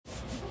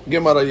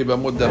Gemara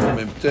Yibamot Daf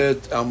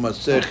Memtet. Our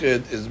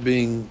Masechet is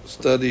being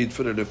studied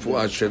for the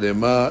Refuah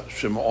Shelema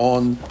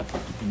Shimon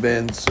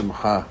ben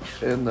Simcha.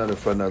 Enna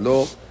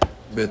Refanalo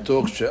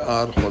Betoch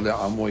She'ar Chole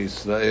Amo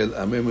Yisrael.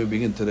 Amen. We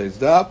begin today's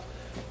daf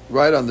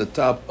right on the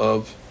top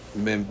of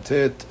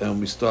Memtet,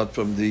 and we start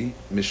from the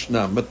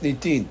Mishnah.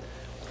 Matnitin.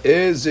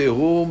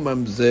 Ezehu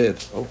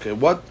Mamzer. Okay,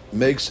 what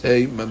makes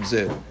a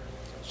Mamzer?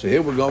 So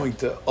here we're going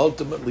to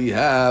ultimately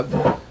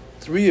have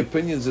three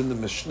opinions in the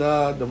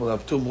Mishnah, then we'll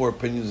have two more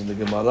opinions in the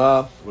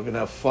Gemara. We're going to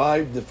have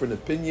 5 different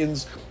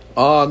opinions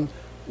on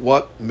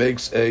what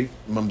makes a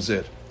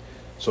mamzer.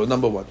 So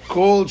number 1,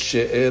 Kol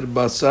she'er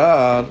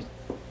basar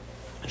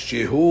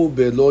shehu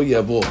belo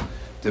yavo,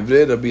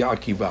 Devrei Rabbi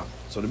Akiva.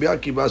 So Rabbi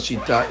Akiva's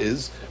shita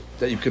is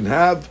that you can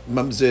have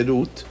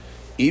mamzerut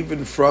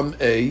even from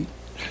a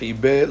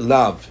hibe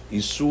lav,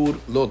 isur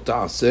lo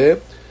ta'aseh,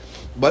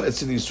 but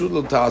it's an isur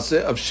lo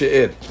ta'aseh of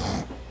she'er.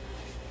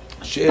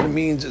 She'er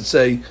means it's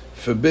a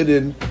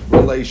forbidden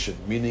relation,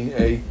 meaning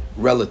a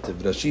relative.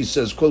 Rashi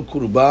says, Kol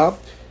kurba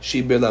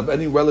shi belav,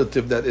 any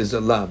relative that is a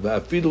lav.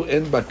 Afilu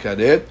en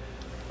bakaret.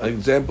 An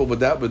example of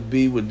that would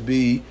be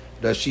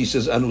Rashi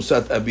says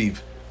anusat aviv,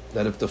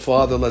 that if the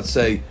father, let's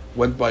say,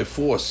 went by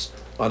force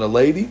on a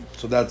lady,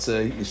 so that's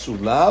a isur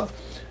lav,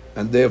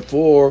 and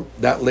therefore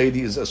that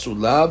lady is asur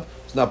lav.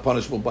 It's not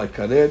punishable by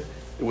karet.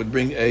 It would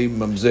bring a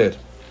mamzer.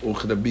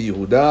 Uchrabi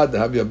Yehuda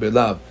dahavya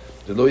belav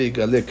delo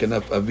yigale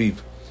kenaf aviv.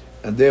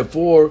 And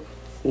therefore,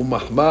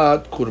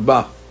 umahmad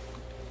kurba,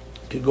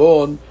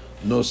 kigon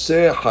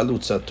nose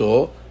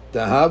halutzato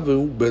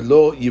tahavu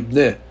belo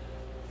yibne,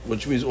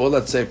 which means, or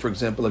let's say, for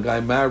example, a guy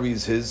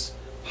marries his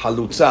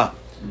halutza.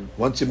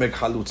 Once you make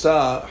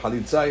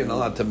halitza, you're not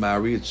allowed to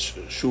marry. It's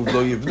shuv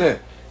lo yibne.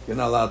 You're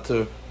not allowed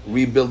to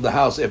rebuild the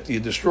house after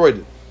you destroyed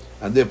it,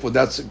 and therefore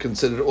that's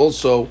considered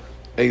also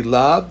a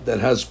lab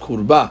that has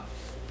kurba,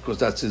 because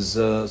that's his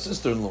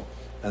sister-in-law,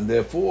 and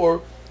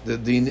therefore the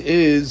deen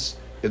is,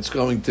 it's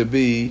going to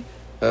be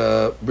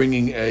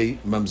bringing a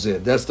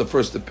mamzer. That's the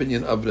first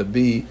opinion of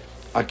Rabbi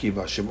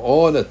Akiva.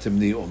 Shimon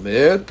atimni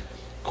omer,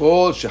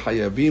 kol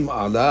shehayavim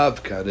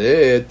alav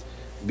karet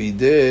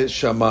bidei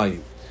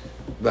shamayim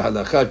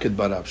v'halacha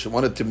kedbarav.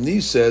 Shimon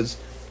atimni says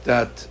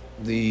that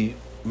the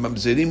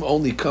mamzerim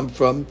only come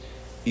from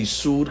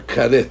isur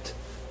karet.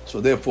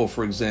 So therefore,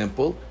 for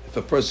example, if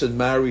a person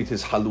married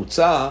his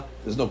halutza,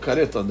 there's no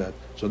karet on that.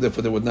 So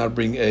therefore, they would not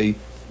bring a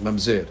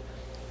mamzer.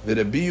 The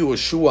Rabbi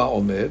Yehoshua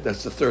Omer,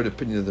 that's the third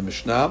opinion of the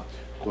Mishnah,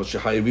 Kol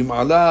shehayavim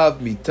alav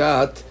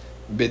mitat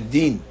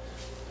bedin.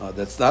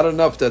 That's not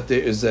enough that there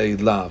is a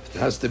lav.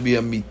 There has to be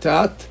a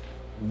mitat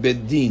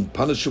bedin,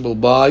 punishable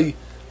by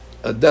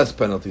a death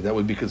penalty. That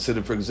would be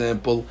considered, for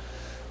example,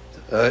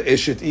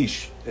 eshet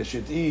ish.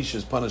 Eshet ish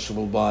is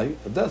punishable by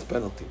a death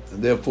penalty.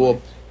 And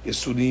therefore,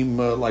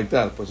 isurim like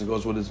that, a person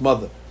goes with his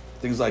mother.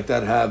 Things like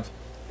that have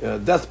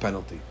death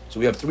penalty. So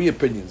we have 3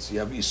 opinions. You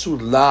have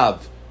isur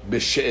lav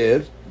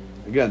b'she'er.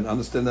 Again,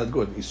 understand that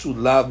good. Isur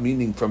lav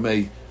meaning from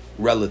a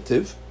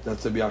relative.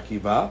 That's Rabbi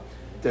Akiva.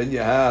 Then you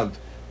have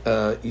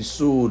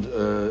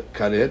isur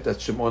karet.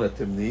 That's Shimon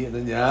atimni. And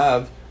then you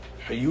have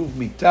hayuv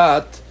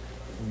mitat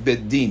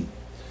bedin.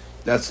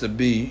 That's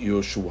Rabbi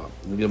Yehoshua.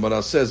 The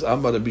Gemara says,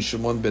 Amar Rabbi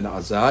Shimon ben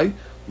Azai,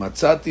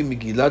 Matzati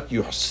Megillat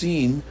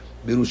Yochsin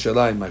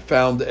Birushalayim. I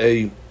found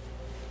a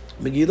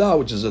Megillah,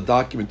 which is a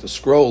document, a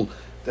scroll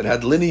that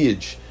had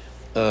lineage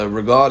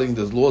regarding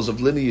the laws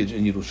of lineage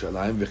in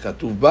Yerushalayim.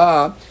 V'chatuv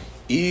ba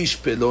ish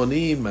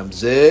peloni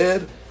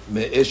mamzer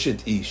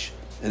me'eshet ish.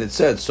 And it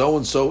said,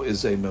 so-and-so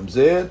is a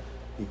mamzer.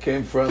 He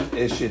came from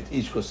eshet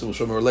ish, because it was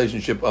from a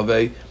relationship of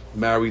a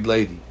married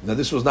lady. Now,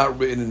 this was not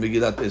written in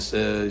Megillah,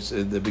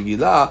 the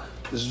Megillah.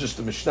 This is just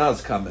the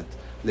Mishnah's comment.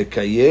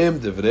 Lekayem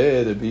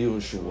devrei Rabbi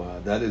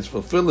Yehoshua. That is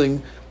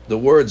fulfilling the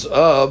words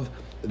of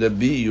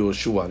Rabbi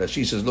Yehoshua. That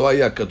she says, Lo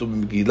haya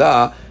katuv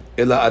Megillah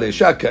ela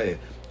aresha ka'eh.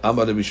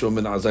 Amar Rabbi Shimon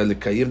ben Azai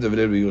lekayem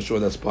devrei Rabbi Yehoshua.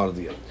 That's part of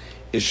the end.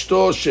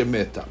 Ishto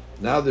shemeta.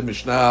 Now the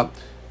Mishnah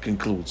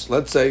concludes.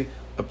 Let's say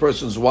a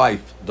person's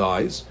wife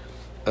dies.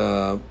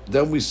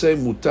 Then we say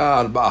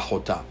mutar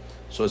ba'achota.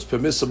 So it's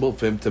permissible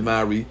for him to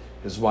marry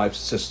his wife's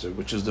sister,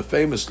 which is the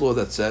famous law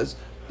that says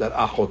that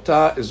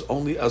achota is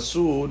only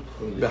asur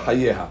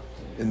behayeha,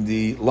 in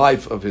the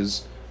life of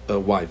his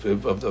wife,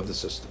 of the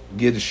sister.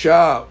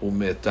 Girsha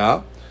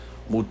umeta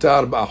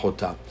mutar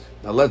ba'achota.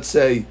 Now let's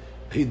say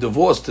he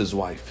divorced his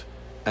wife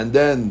and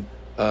then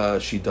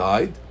she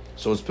died,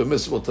 so it's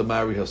permissible to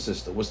marry her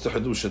sister. What's the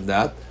hadush in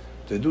that?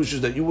 The hadush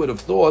is that you would have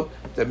thought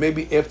that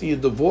maybe after you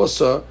divorce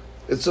her,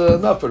 it's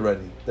enough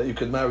already that you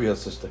can marry her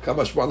sister.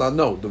 Kamash bala,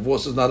 no,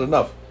 divorce is not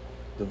enough.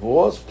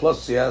 Divorce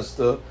plus she has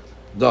to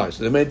die.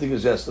 So the main thing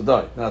is she has to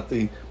die, not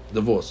the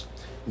divorce.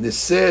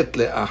 Niset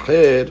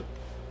le'acher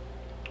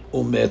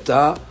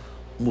umeta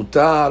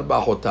mutar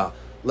ba'achota.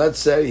 Let's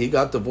say he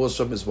got divorced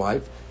from his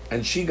wife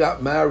and she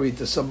got married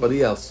to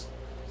somebody else.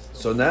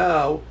 So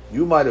now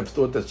you might have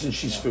thought that since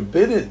she's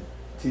forbidden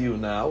to you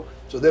now,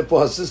 so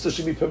therefore her sister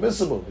should be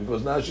permissible,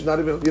 because now you're not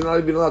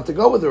even allowed to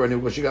go with her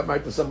anymore because she got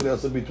married to somebody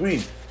else in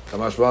between.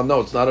 Kamash, well,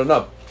 no, it's not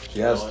enough. She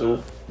has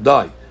to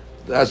die.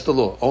 That's the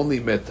law. Only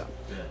meta.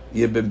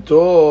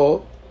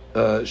 Yibimto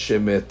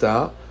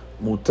shemeta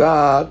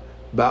mutar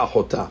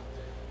ba'achota.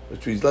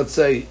 Which means, let's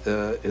say,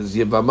 is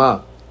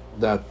Yibama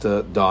that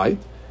died.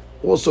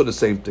 Also the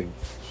same thing.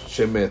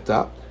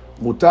 Shemeta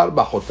mutar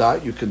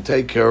ba'achota. You can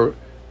take her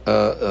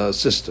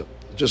sister.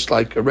 Just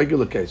like a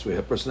regular case where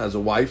a person has a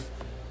wife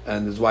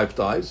and his wife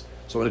dies.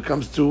 So when it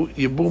comes to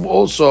Yibum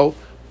also,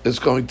 it's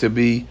going to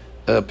be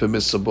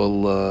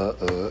permissible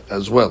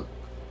as well.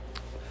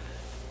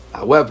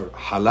 However,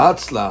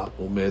 halatzla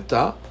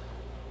umeta,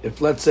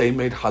 if let's say he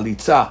made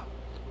halitza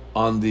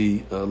on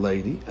the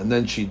lady and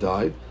then she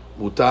died,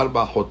 mutar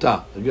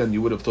ba'chota. Again,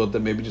 you would have thought that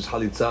maybe just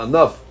halitza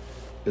enough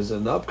is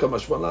enough.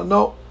 Kamashmala,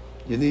 no.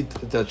 You need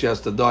that she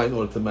has to die in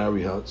order to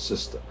marry her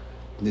sister.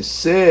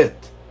 Niset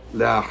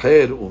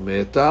la'acher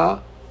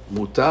umeta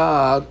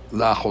mutar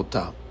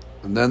la'chota.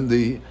 And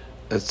then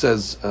it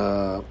says,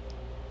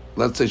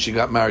 let's say she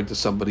got married to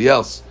somebody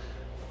else,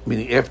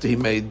 meaning after he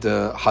made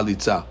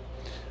halitza,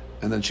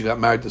 and then she got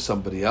married to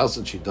somebody else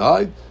and she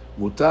died,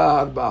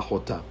 mutar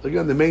ba'achota.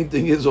 Again, the main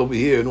thing is over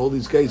here in all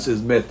these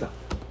cases, meta.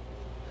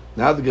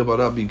 Now the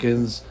Gemara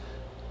begins,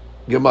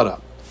 Gemara.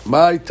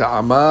 My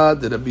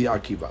ta'amad Rabbi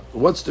Akiva.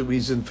 What's the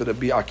reason for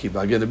Rabbi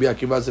Akiva? Again, Rabbi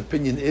Akiva's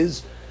opinion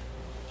is,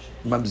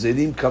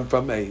 mamzerim come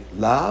from a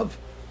lav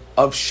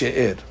of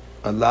she'er,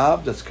 a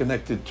lav that's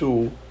connected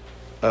to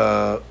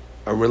a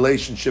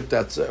relationship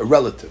that's a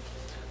relative.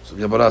 So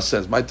the Gemara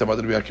says, "My tamad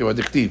Rabbi Akiva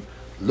diktiv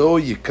lo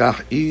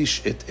yikach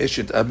ish et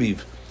eshet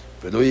aviv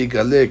velo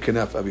yigale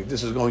kenaf aviv."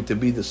 This is going to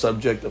be the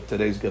subject of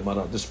today's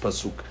Gemara. This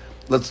pasuk.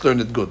 Let's learn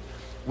it good.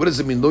 What does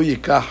it mean? Lo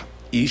yikach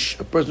ish.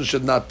 A person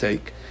should not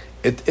take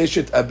et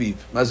eshet aviv.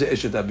 Maze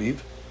eshet aviv.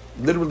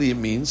 Literally, it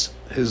means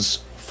his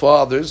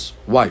father's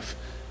wife.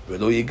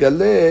 Velo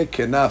yigale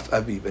kenaf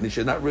aviv, and he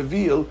should not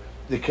reveal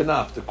the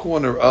kenaf, the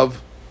corner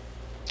of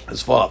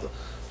his father.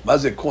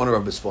 Mazik, corner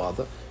of his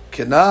father.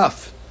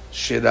 Kenaf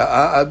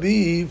shira'a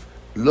aviv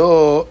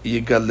lo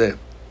yigale,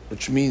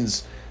 which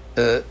means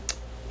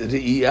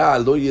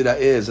ri'iyah lo yira'eh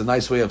is a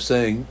nice way of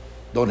saying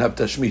don't have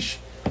tashmish.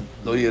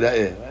 Lo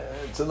yira'eh.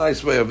 It's a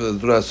nice way of the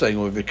Torah saying,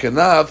 or the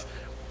kenaf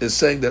is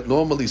saying that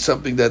normally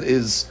something that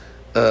is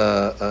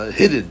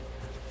hidden,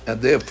 and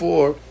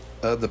therefore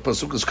the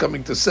pasuk is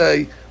coming to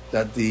say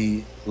that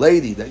the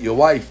lady, that your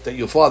wife, that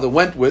your father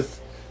went with,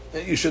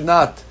 you should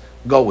not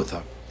go with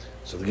her.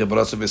 So the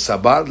Gemara says,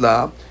 "Sabar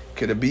la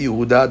kerebi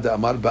Yehuda da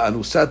amar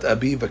ba'anusat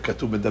abi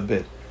v'katu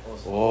medaber."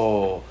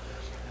 Oh,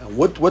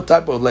 what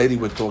type of lady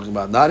we're talking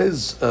about? Not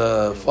his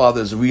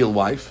father's real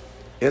wife,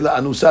 ela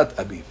anusat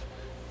abiv.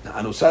 Now,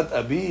 anusat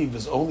abiv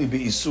is only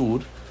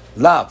be'isur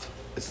lav.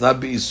 It's not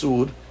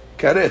be'isur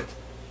karet.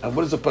 And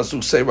what does the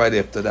pasuk say right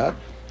after that?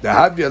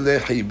 Dahavya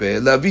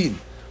lehibe lavin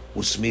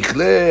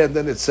usmichle, and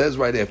then it says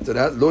right after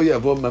that, lo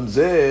yavo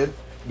mamzer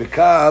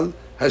bekal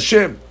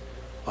Hashem.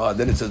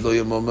 Then it says lo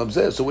yavo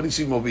mamzer. So what do you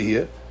see over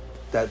here?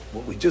 That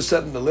what we just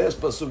said in the last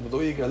pasuk, lo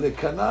yigale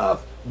kanaf,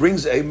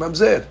 brings a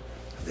mamzer.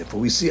 Therefore,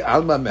 we see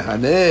alma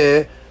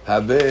mehaneh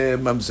have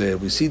mamzer.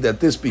 We see that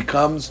this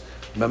becomes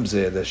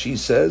mamzer. That she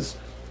says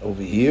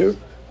over here,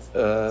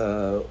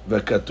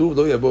 v'katuv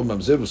lo yavo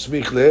mamzer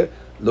usmichle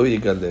lo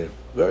yigale.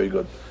 Very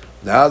good.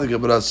 Now the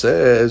Gemara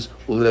says,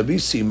 "Ulabi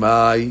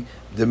simai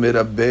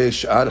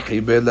demirabesh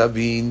archibe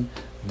lavin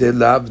de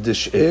lav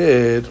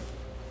desher."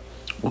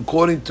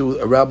 According to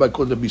a rabbi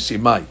called Rabbi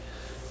Simai,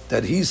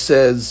 that he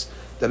says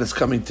that it's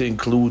coming to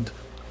include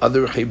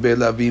other chibe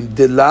lavim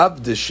de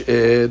lav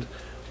desher,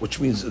 which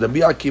means Rabbi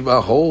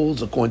Akiva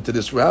holds, according to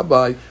this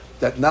rabbi,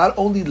 that not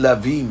only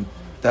lavim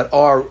that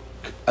are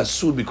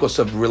asur because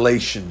of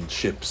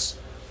relationships,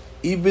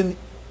 even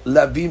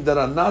lavim that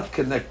are not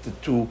connected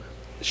to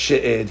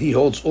she'ed, he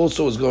holds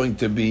also is going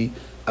to be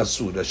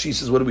asur. Rashi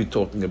says, what are we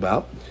talking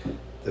about?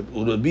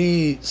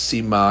 Urabi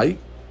simai,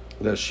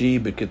 Rashi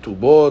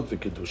beketubot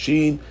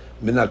veketushin,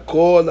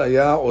 minakol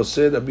haya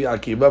oseh Rabbi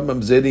Akiva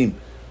mamzerim,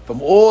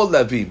 from all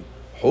lavim,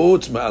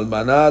 chutz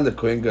me'almana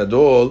lekohen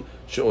gadol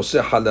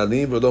she'oseh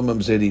halalim v'lo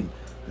mamzerim.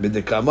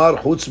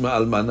 Medekamar chutz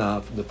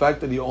me'almana, from the fact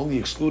that he only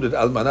excluded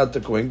almana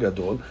to kohen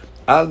gadol,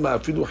 alma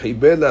afilu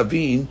chibe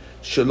lavin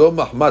shelo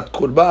mahmat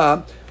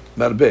kurba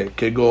marbe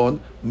kegon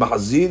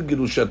mahzir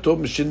girushato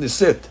mishin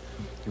niset.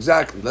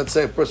 Exactly. Let's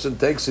say a person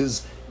takes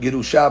his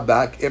girusha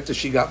back after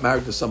she got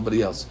married to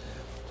somebody else.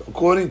 So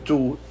according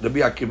to Rabbi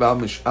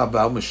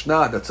Akiva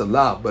Mishnah, that's a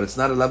lav, but it's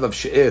not a lav of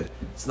she'er.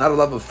 It's not a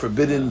lav of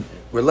forbidden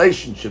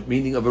relationship,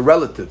 meaning of a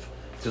relative.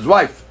 It's his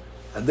wife,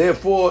 and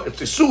therefore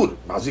it's a sur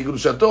mahzir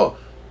girushato.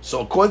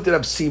 So according to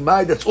Rabbi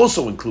Simai, that's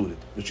also included,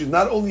 which is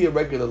not only a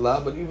regular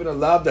lav, but even a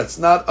lav that's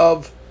not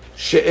of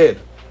she'er.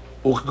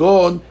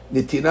 Uchgon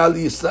nitina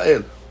li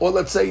Yisrael. Or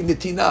let's say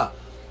nitina.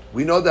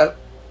 We know that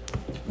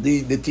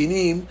the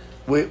nitinim,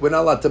 we're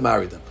not allowed to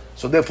marry them.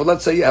 So therefore,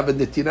 let's say you have a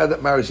nitina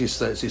that marries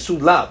Yisrael. It's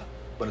Yisud lav,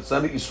 but it's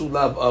not a Yisud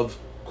lav of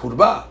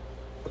kurba.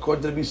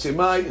 According to Rabbi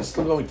Simai, it's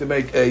still going to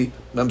make a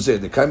mamzer.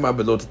 The kaimah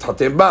belot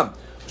tatem bam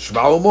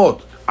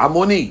shva'omot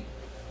amoni.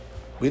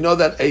 We know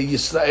that a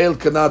Yisrael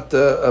cannot,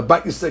 a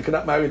Bat Yisrael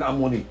cannot marry an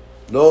Ammoni.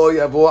 Lo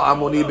yavo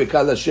Ammoni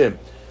bekal Hashem.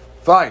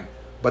 Fine.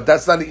 but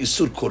that's not an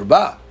isur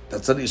kurba.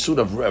 That's not an isur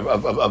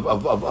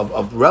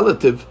of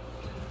relative.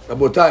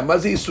 Rabotai,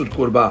 mazi isur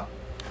kurba,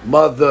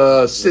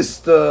 mother,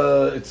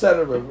 sister,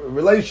 etc.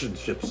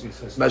 Relationships.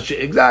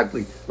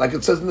 Exactly, like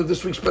it says in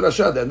this week's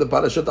parasha, and the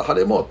parasha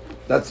Haremot.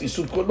 That's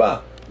isur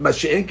kurba.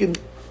 Mashiach,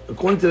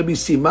 according to Rabbi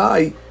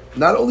Simai,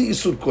 not only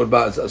isur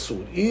kurba is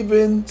asur,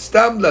 even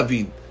stam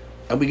lavin,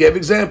 and we gave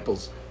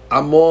examples.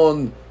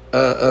 Amon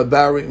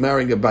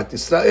marrying a bat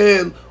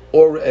Yisrael,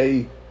 or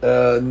a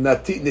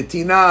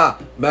netina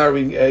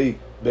marrying a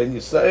ben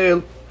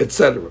Yisrael,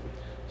 etc.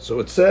 So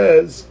it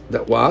says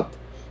that what?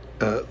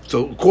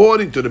 So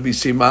according to the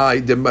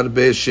Bisimai, the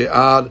marbe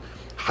she'ar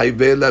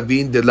hayve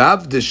lavin de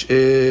lav de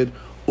she'er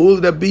ul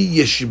Rabbi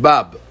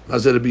Yeshbab.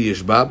 How's Rabbi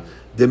Yeshbab?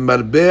 The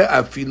marbe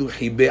afilu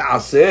hibe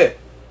aseh.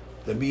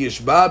 Rabbi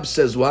Yeshbab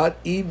says what?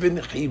 Even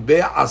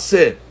hibe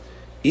aseh,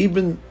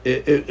 even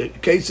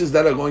cases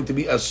that are going to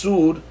be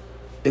asur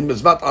in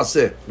mizvat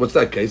aseh. What's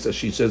that case? As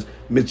she says,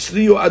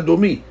 mitzri or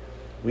adomi.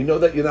 We know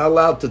that you're not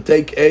allowed to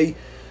take a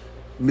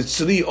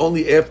mitzri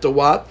only after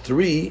what?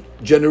 3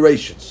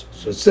 generations.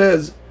 So it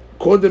says,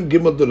 Kodem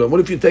Gimel Doron. What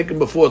if you take him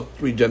before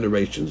 3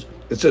 generations?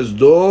 It says,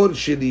 Dor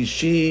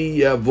Shilishi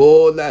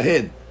Yavo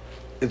Lahen.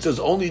 It says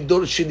only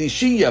Dor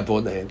Shilishi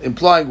Yavo Lahen.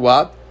 Implying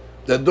what?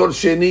 That Dor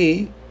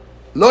Sheni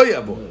Lo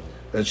Yavo.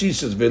 And she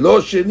says,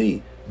 Velo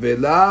Sheni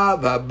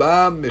Velav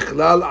Haba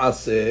Michlal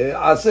Aseh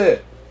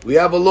Aseh. We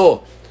have a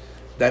law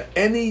that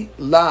any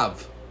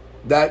lav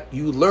that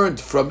you learned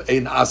from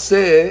an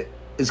aseh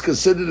is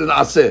considered an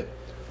aseh.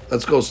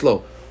 Let's go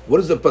slow. What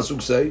does the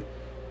pasuk say?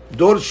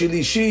 Dor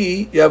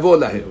shilishi yavo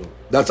lahem.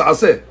 That's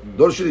aseh.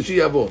 Dor shilishi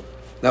yavo.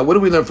 Now, what do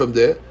we learn from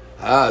there?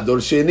 Dor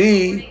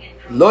sheni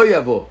lo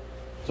yavo.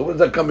 So, what does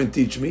that come and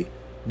teach me?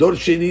 Dor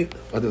sheni.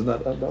 What is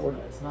not that word?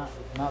 It's not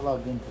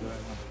logged into the right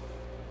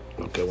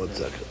one. Okay, 1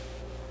 second.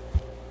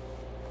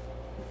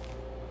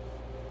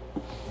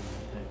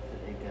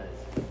 Hey guys,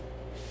 I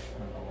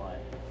don't know why.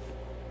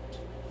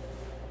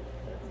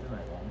 That's the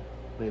right one.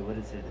 Wait, what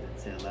did it say? Did it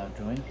say allow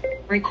join?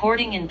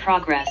 Recording in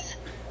progress.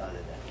 Oh, did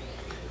that?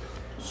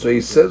 So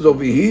he says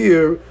over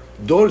here,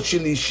 Dor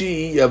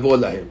Shilishi Yavo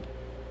Lahem.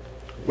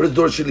 What is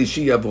Dor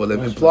Shilishi Yavo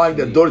Lahem? Implying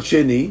that Dor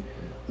Sheni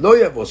Lo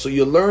Yavo. So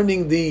you're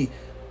learning the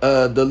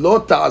Lo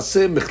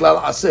Ta'aseh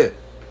Michlal Aseh.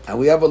 And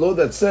we have a law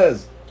that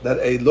says that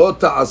a Lo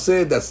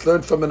Ta'aseh that's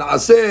learned from an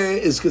Aseh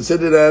is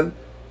considered an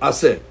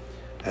Aseh.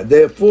 And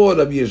therefore,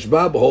 Rabbi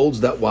Yeshbab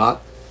holds that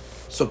what?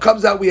 So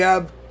comes out we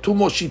have 2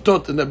 more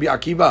shitot in Rabbi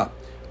Akiva.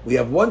 We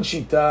have one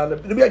shita.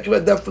 Rabbi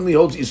Akiva definitely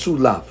holds Isur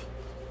Lav.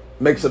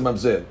 Makes a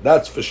mamzer.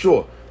 That's for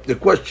sure. The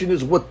question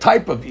is, what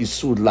type of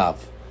Isur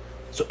Lav?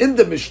 So in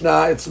the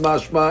Mishnah, it's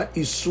mashma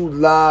Isur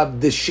Lav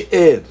de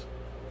She'er.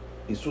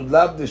 Isur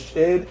Lav de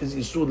She'er is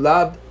Isur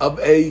Lav of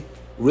a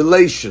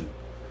relation.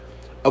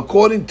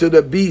 According to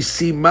the B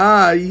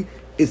Simai,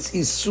 it's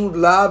Isur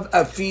Lav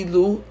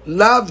afilu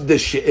Lav de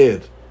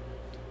She'er.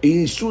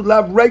 Isur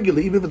Lav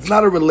regularly, even if it's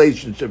not a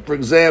relationship. For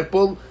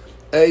example,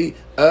 an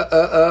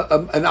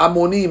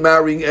Ammoni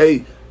marrying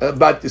a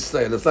Bat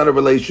Yisrael. That's not a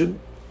relation.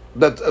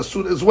 That's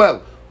asur as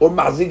well. Or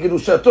Mahzik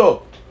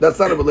Yerushato. That's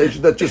not a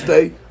relation. That's just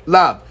a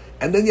Lav.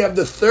 And then you have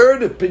the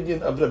third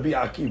opinion of Rabbi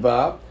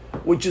Akiva,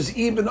 which is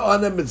even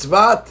on a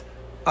mitzvat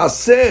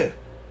aseh.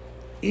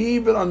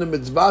 Even on the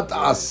mitzvat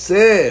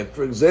aseh.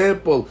 For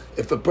example,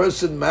 if a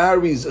person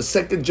marries a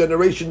second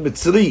generation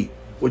mitzri,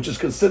 which is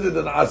considered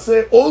an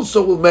aseh,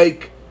 also will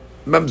make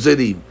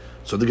mamzerim.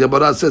 So the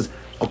Gemara says,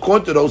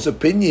 according to those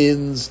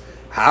opinions,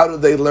 how do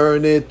they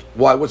learn it?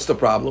 Why? What's the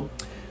problem?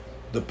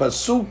 The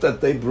pasuk that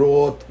they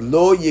brought,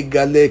 Lo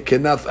Yigale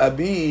Kenaf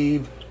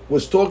Abiv,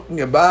 was talking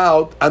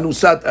about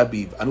Anusat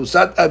Abiv.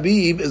 Anusat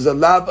Abiv is a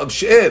lav of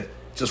She'er.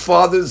 It's his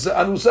father's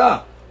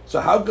Anusa. So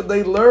how could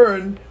they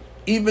learn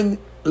even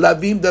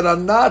lavim that are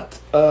not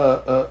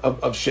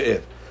of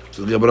She'er?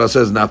 So the Gemara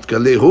says,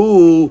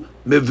 Nafkalehu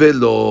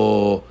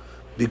Mevelo.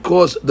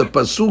 Because the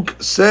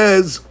pasuk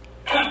says,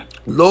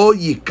 Lo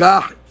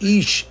Yikach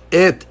Ish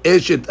Et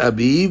Eshet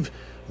Abiv,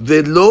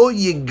 Velo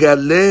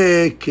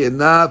Yigale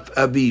Kenaf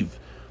Abiv.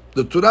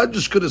 The Torah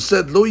just could have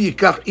said, Lo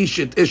Yikach Ish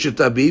Et Eshet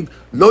Abiv,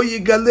 Lo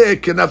Yigale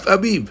Kenaf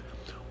Abiv.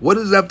 What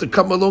does it have to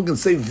come along and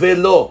say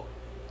Velo?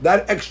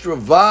 That extra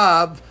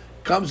vav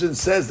comes and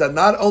says that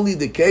not only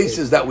the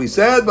cases that we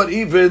said, but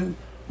even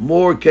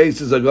more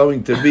cases are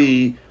going to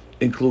be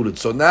included.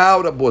 So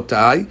now,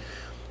 Rabotai,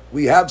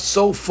 we have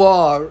so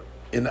far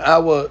in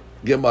our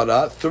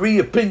Gemara 3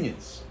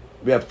 opinions.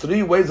 We have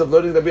 3 ways of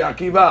learning Rabbi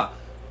Akiva.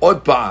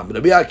 Od Pa'am.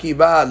 Rabbi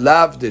Akiva,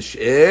 lav de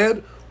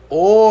she'er,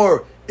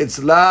 or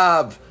it's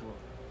lav,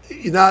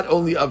 not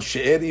only of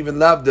she'er, even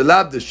lav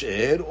de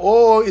she'er,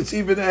 or it's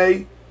even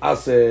a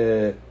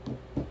aseh.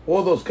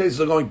 All those cases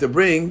are going to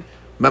bring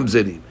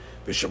mamzerim.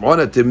 Shimon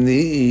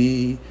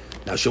HaTimni.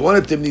 Now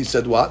Shimon HaTimni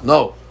said what?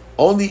 No,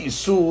 only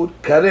Isur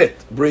Karet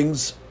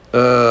brings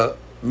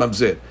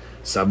mamzer.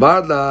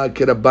 Sabar la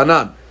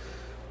Kerabanan.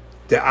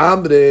 The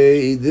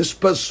Amre, this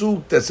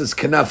pasuk that says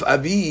Kenaf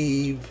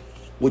Aviv,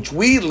 which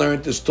we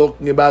learned is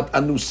talking about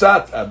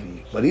Anusat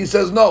Aviv. But he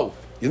says no.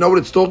 You know what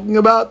it's talking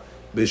about?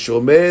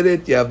 בשומרת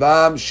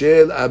יבם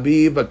של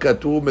אביו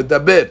הכתוב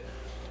מדבר.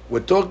 We're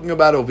talking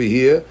about over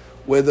here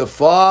where the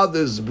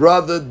father's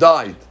brother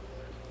died.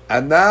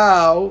 And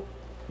now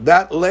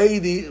that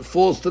lady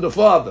falls to the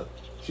father.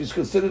 She's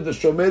considered the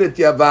Shomeret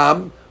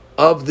Yavam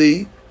of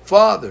the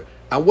father.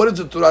 And what is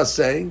the Torah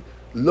saying?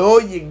 Lo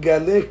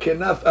yigale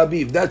kenaf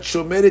abiv. That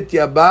Shomeret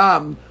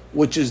Yavam,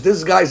 which is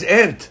this guy's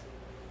aunt.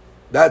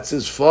 That's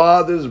his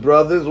father's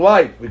brother's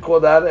wife. We call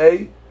that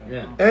a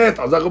aunt.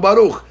 Azak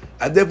Baruch.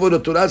 And therefore the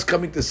Torah is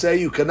coming to say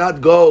you cannot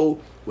go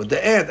with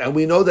the aunt. And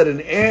we know that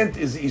an aunt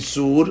is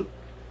Isur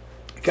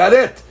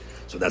Karet.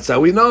 So that's how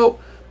we know.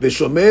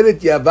 ושומרת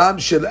יבם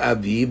של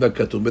אביו,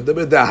 הכתוב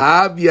מדבר,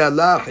 דהב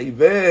ילה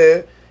חיבה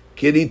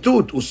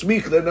כריתות,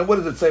 וסמיך, then what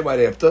does it say right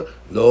after?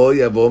 לא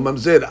יבוא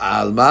ממזר,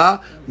 על מה?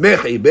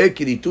 מחיבה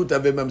כריתות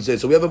אבי ממזר.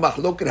 So we have a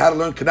מחלוקת how to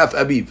learn כנף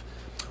אביו.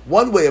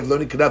 One way of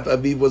learning כנף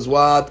אביו was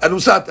what?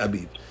 אנוסת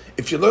אביו.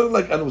 If you learn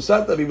like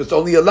אנוסת אביו, it's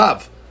only a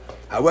lav.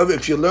 However,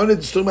 if you learn it,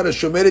 it's talking about a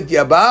shomeret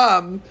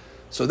yabam,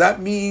 so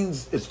that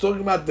means it's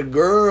talking about the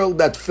girl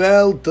that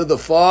fell to the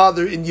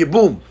father in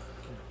Yibum.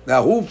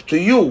 Now, who to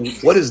you?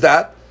 What is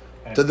that?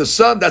 To the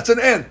son, that's an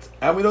ant.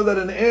 And we know that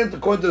an ant,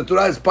 according to the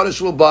Torah, is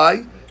punishable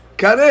by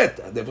karet.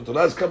 And therefore,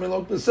 Torah is coming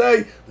along to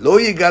say, Lo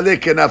yigale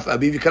kenaf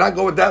abiv. You cannot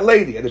go with that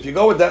lady. And if you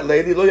go with that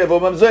lady, Lo yavo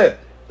mamzer.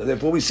 So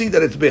therefore, we see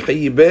that it's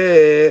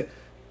bechibe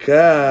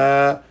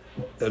karet.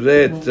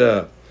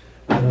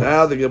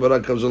 Now the Gemara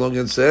comes along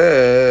and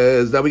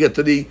says, now we get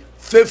to the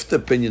fifth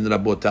opinion,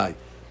 Rabotai.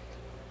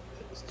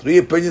 3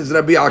 opinions in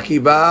Rabbi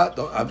Akiva.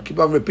 I keep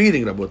on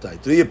repeating, Rabotai.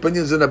 3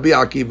 opinions in Rabbi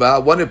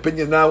Akiva. 1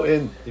 opinion now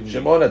in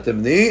Shimon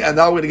HaTimni. And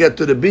now we're going to get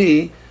to the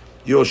Rabbi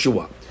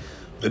Yoshua.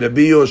 The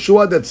Rabbi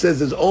Yoshua that says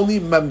there's only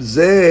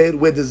mamzer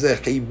where there's a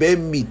chibe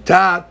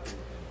mitat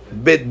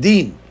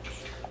bedin.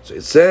 So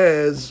it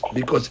says,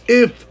 because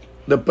if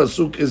the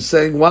pasuk is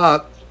saying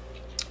what?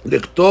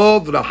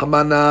 Lichtov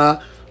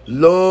Rahmana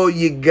Lo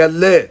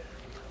Yigale.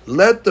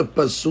 Let the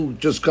pasuk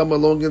just come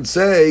along and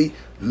say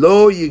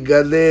Lo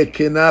Yigale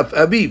Kenaf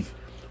Aviv,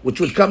 which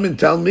would come and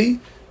tell me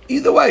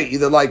either way,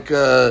 either like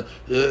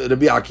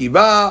Rabbi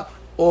Akiva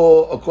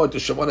or according to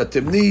Shimon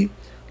HaTimni,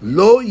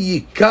 Lo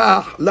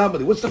Yikach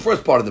Lamadi. What's the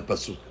first part of the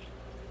pasuk?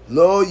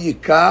 Lo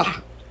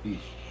Yikach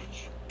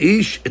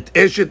Ish et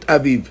Eshet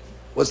Aviv.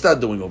 What's that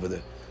doing over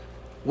there?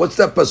 What's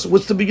that pasuk?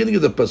 What's the beginning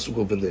of the pasuk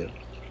over there?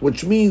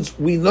 Which means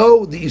we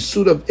know the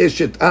Isur of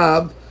Eshet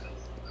Av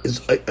is,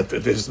 if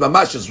it's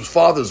Mamash's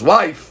father's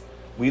wife,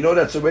 we know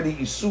that's already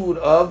Isur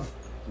of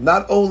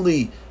not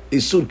only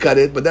Isur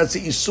Karet, but that's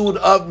the Isur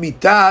of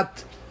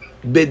Mitat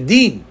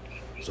Bedin.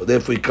 So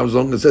therefore he comes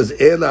along and says,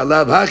 Ela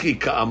alav haki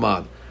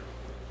ka'amar.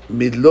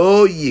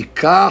 Milo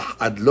yikach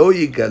ad lo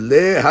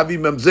yigale havi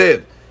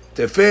mamzer.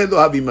 Tefe lo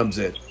havi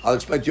mamzer. I'll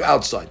explain to you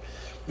outside.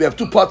 We have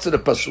 2 parts of the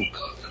pasuk.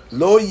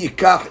 Lo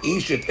yikach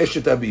ish et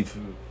eshet aviv.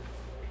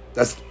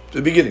 That's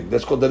the beginning.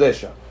 That's called the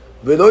resha.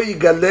 Velo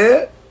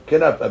yigale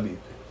kenaf aviv.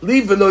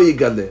 Leave velo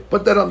yigale.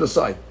 Put that on the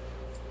side.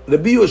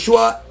 Rabbi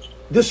Yoshua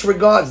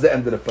disregards the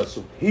end of the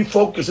pasuk. He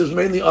focuses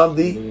mainly on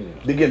the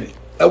beginning.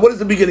 And what does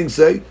the beginning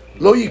say?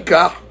 Lo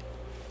yikach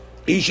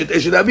ish et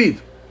eshet aviv.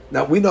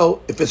 Now we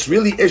know if it's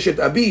really eshet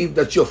aviv,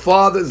 that's your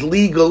father's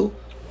legal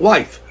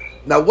wife.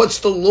 Now what's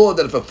the law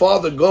that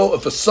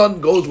if a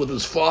son goes with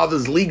his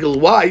father's legal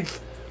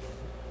wife,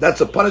 that's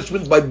a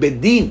punishment by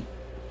bedin.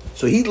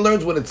 So he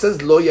learns when it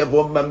says lo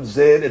yavo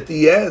mamzer at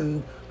the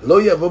end,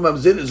 lo yavo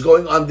mamzer is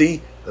going on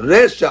the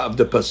resha of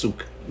the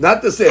pasuk,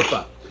 not the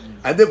sefa.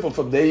 And therefore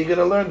from there you're going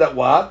to learn that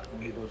what?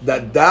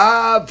 That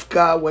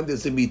davka, when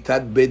there's a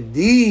mitat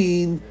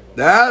bedin,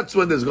 that's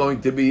when there's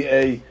going to be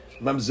a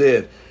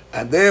mamzer.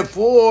 And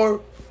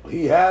therefore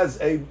he has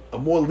a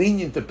more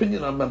lenient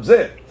opinion on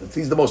mamzer.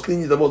 He's the most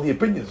lenient of all the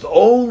opinions.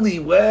 Only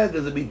when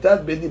there's a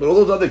mitat bedin, but all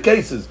those other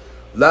cases,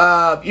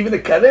 even a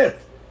karet,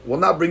 will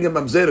not bring him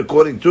mamzer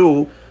according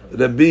to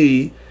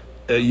Rabbi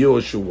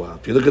Yoshua.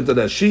 If you look at the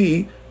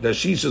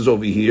Rashi says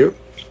over here,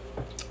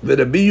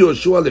 ורבי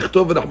יהושע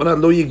לכתוב ורחמנא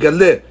לא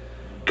יגלה.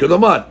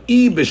 כלומר,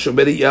 אי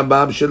בשומרי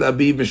יבם של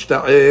אביו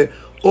משתעה,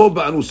 או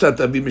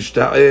באנוסת אביו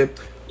משתעה,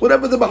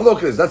 whatever the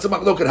מחלוקת is, that's the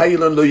מחלוקת, how you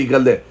learn לא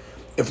יגלה.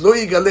 If לא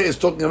יגלה is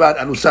talking about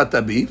אנוסת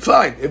אביו,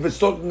 fine. If it's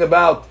talking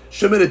about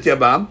שומרת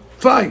יבם,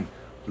 fine.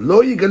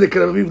 לא יגלה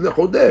כרביו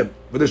לחודם,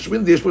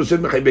 ולשמין יש פה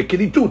סד מחייבי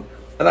כריתות.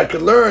 And I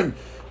can learn,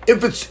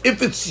 if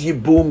it's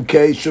Yibum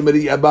case,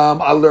 Shomeri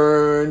Yabam, I'll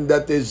learn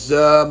that there's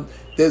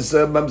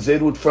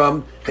Mamzerut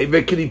from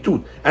Chayve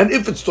Kiritut. And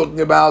if it's talking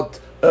about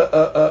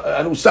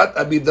Anusat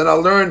Abib, then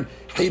I'll learn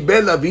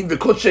Chaybe Lavin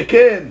V'kot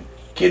Sheken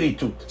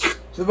Kiritut.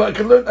 So if I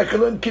can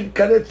learn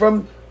Karet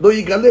from Lo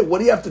Yigale. What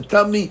do you have to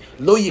tell me?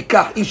 Lo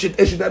Yikach Ishet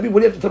Eshet Abib. What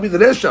do you have to tell me the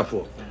Resha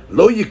for?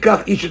 Lo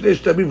Yikach Ishet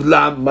Eshet Abib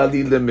Lama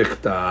Li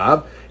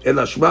Lemechtav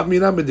Ela Shma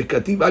Mina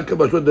Medikativ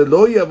Akabashot De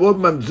Lo Yavod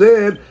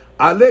Mamzer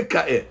Ale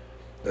Ka'eh.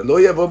 The lo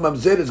yavo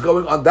mamzer is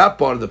going on that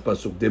part of the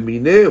pasuk. The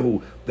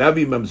minehu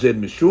davi mamzer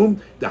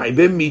mishum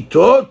da'ibem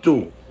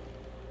mitotu.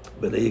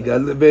 But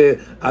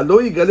alo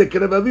yigale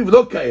kenef aviv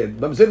lo kaed.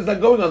 Mamzer is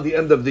not going on the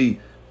end of the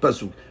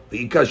pasuk.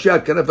 The ikashia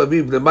kenef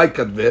aviv lemay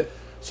kadve.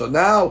 So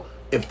now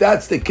if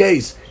that's the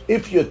case,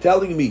 if you're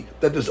telling me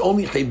that there's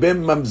only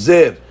Hibem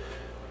Mamzer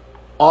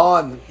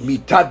on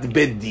Mitat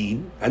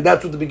Beddin, and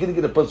that's what the beginning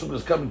of the pasuk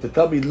is coming to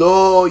tell me,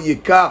 Lo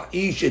Yikach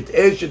Ish Et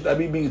Eshet, I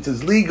mean it's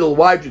his legal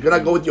wife, you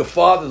cannot go with your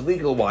father's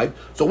legal wife.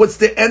 So what's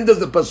the end of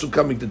the pasuk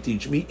coming to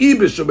teach me?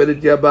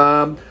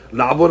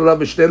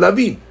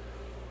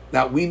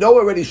 Now we know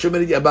already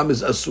Shomeret Yabam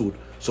is Asur.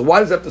 So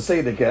why does it have to say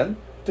it again?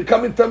 To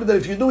come and tell me that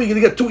if you do, you're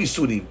going to get 2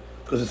 Isurim.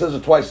 Because it says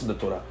it twice in the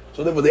Torah.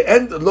 So therefore the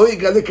end, Lo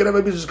Yigale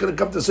Kerem is going to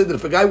come to say that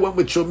if a guy went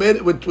with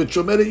Shomeret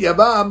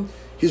Yabam,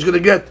 he's going to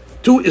get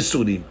 2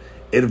 Isurim.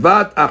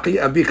 Irvat Achi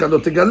Abika Lo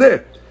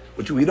Tegaleh,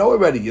 which we know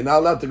already. You're not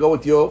allowed to go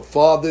with your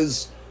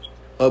father's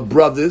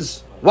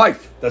brother's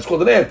wife. That's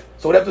called an aunt.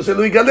 So we have to say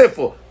Lo Yigale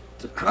for.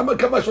 How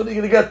much are you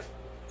going to get?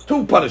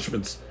 2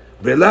 punishments.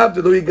 Velav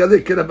de Lo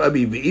Yigale Kerem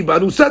Abiv. V'iba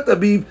Anusat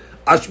Abiv.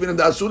 Ashmin and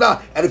the Asura.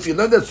 And if you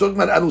learn that talking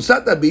about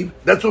Anusat Abiv,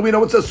 that's what we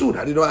know it's Asur.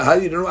 How do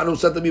you know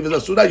Anusat Abiv is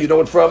Asura? You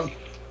know it from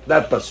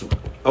that pasuk.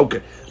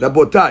 Okay.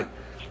 Rabotai.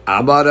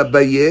 Amar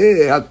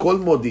Abaye Hakol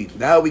Modi.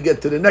 Now we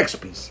get to the next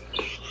piece.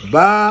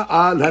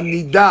 Ba'al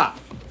Hanida.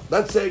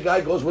 Let's say a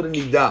guy goes with a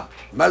Nida.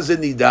 Maze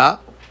Nida?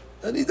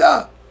 A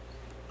Nida.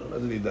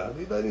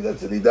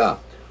 That's a Nida.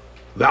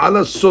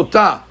 Ba'al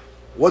Sota.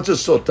 What's a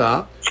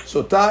Sota?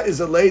 Sota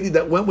is a lady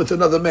that went with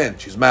another man.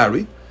 She's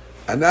married.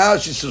 And now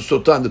she's a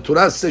Sota. And the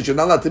Torah says you're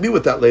not allowed to be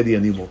with that lady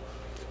anymore.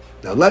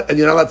 Now, and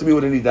you're not allowed to be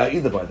with a Nida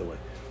either, by the way.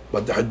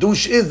 But the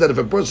Hadush is that if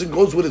a person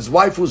goes with his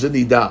wife who's a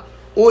Nida,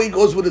 or he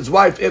goes with his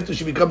wife after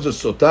she becomes a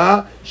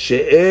Sota,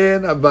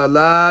 She'en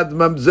Avalad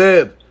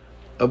Mamzer.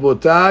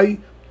 Abotai,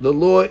 the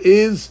law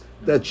is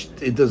that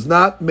it does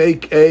not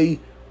make a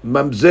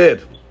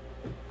Mamzer.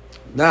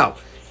 Now,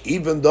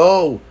 even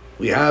though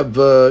we have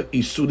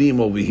Isurim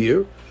over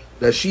here,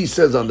 that she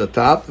says on the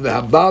top,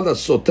 Ve'habala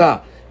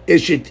Sota,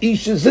 Eshet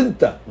Ish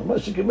Zinta.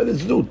 She committed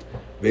Znut.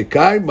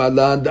 Ve'kai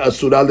Malan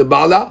Asura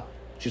Lebala.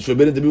 She's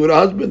forbidden to be with her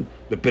husband.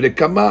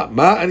 Be'perekama,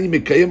 Ma ani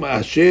mekayim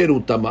asher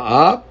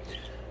utama'a,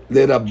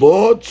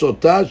 lerabot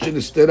Sota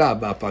shenistera.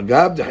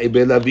 Ba'afagav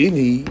de'hibel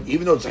lavini,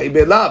 even though it's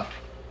hibel lav.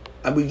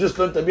 And we just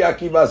learned Rabbi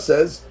Akiva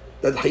says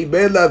that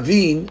hibel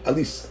lavin, at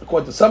least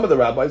according to some of the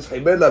rabbis,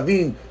 hibel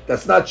lavin,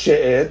 that's not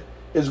she'er,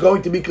 is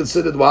going to be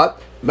considered what?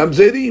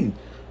 Mamzerim.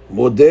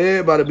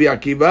 מודה ברבי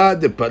עקיבא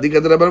דפליג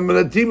עד רבן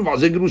מנתים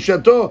ומעשה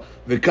גרושתו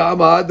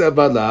וכמה עד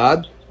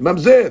הוולד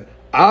ממזר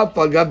אף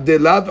אגב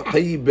דלאו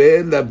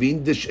חייבי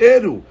לבין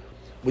דשארו,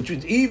 which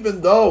is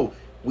even though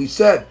we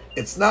said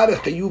it's not a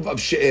chiyuv of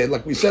she'er,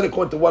 like we said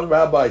according to one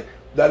rabbi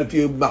that if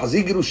you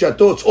mahzik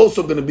gerushato it's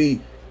also going to be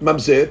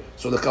mamzer,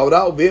 so the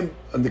chaura of him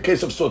in the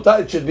case of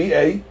sota it should be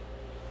a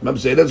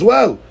mamzer as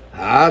well.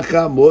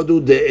 Hacha modu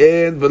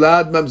de'en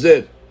v'lad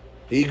mamzer.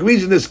 He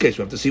agrees in this case.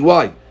 We have to see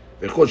why.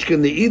 Now, according to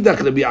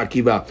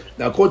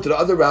the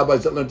other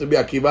rabbis that learned to be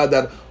Akiva,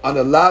 that on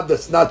a lab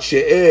that's not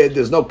she'er,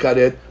 there's no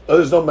karet,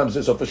 there's no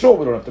mamzer, so for sure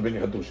we don't have to bring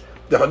a hadush.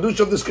 The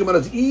hadush of this Gemara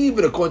is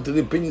even according to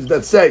the opinions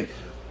that say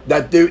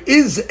that there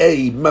is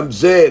a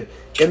mamzer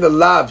in the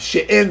lab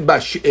she'en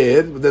ba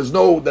she'er, there's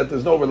no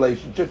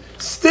relationship.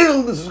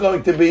 Still, this is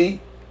going to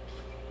be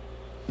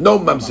no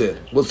mamzer.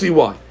 We'll see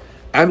why.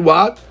 And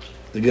what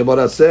the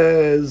Gemara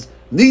says,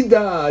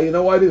 nida. You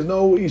know why there's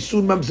no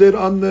isun mamzer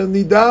on the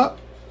nida?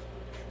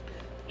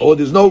 Or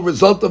there's no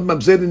result of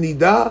mamzer in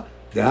nida,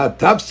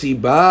 tafsi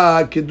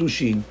ba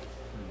kedushin.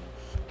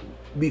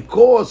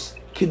 Because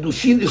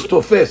kedushin is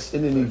tofes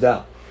in the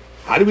nida.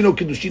 How do we know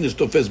kedushin is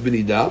tofes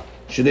b'nida?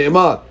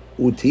 Shneimar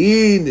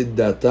uti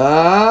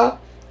nidata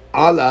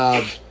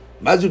alav.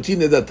 Maz uti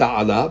nidata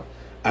alav.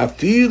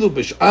 Afilu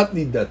b'shat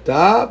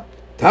nidata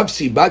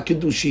tafsi ba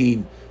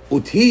kedushin.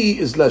 Uti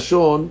is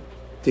lashon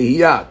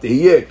tehiyah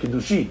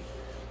kedushin.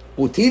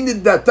 Uti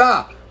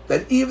nidata.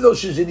 That even though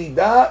she's in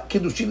Nida,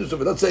 Kiddushin is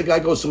over. Let's say a guy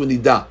goes to a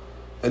Nida,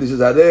 and he says,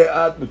 Harei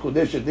at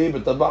Mekudeshet li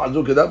b'tava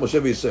azu kedat Moshe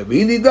v'Yisrael.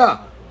 V'hi Nida,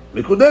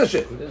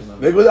 Mekudeshet.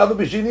 Mekudeshet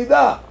v'shi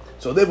Nida.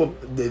 So therefore,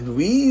 the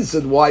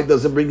reason why it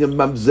doesn't bring him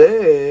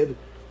Mamzer,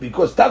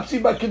 because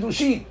Tapsi ba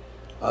Kiddushin.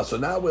 So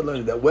now we're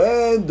learning that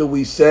when do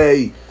we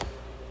say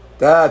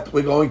that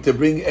we're going to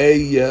bring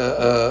a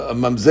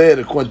Mamzer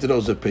according to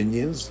those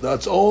opinions?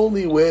 That's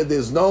only where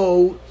it's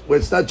not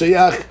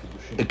Shayach.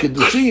 A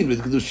Kedushin,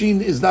 with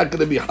Kedushin is not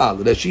going to be hal.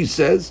 Rashi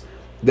says,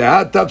 the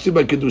Tafsi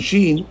by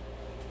Kedushin,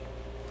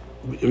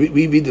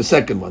 we read the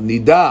second one.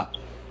 Nida,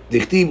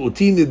 Dichtiv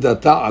uti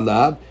nidata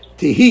alav,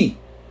 Tihi,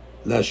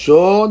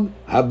 Lashon,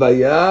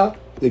 Habaya,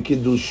 the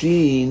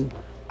Kedushin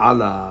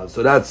alav.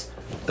 So that's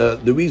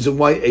the reason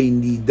why a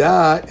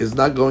Nida is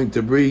not going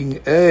to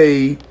bring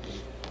a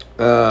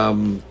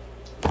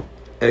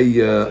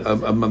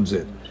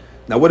Mamzer.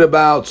 Now what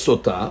about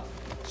Sota?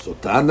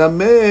 Sota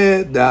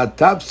name da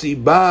tapsi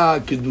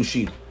ba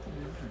kedushin.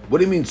 What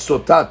do you mean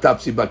sota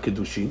tapsi ba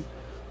kedushin?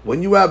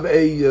 When you have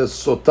a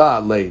sota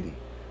lady,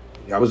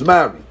 I was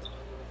married.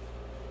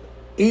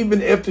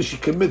 Even after she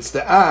commits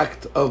the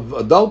act of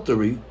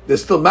adultery, they're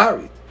still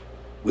married.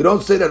 We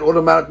don't say that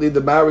automatically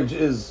the marriage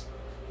is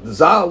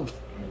dissolved.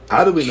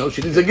 How do we know?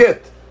 She needs a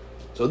get.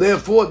 So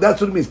therefore,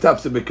 that's what it means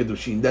tapsi ba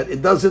kedushin. That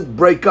it doesn't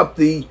break up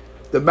the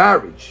the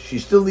marriage. She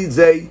still needs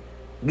a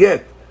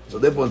get. So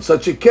therefore, in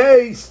such a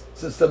case,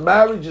 since the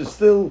marriage is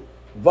still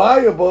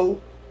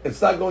viable,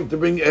 it's not going to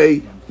bring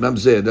a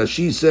mamzer. That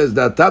she says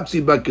that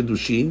tapsi ba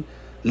kedushin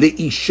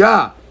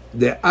leisha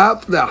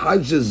de'af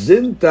lehaj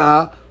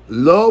zinta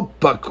lo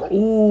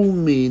pak'u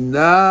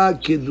mina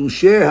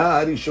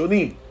kedusheha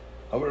harishonim.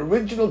 Our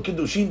original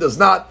kedushin does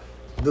not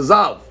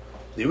dissolve.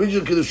 The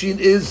original kedushin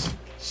is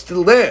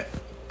still there,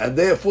 and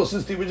therefore,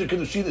 since the original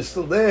kedushin is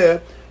still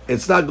there,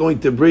 it's not going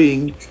to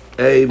bring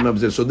a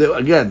mamzer. So there,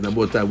 again,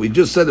 we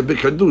just said a big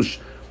hadush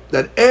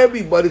that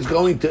everybody's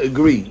going to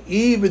agree,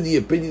 even the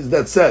opinions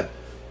that said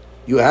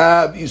you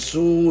have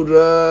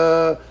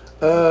isur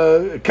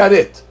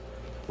karet.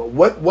 But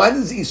what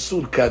is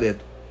isur karet?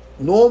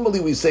 Normally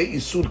we say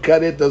isur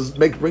karet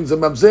brings a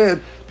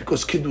mamzer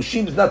because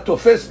kiddushin is not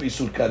tofes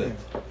isur karet,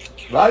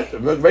 right?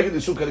 Regular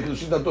isur karet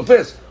kiddushin is not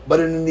tofes, but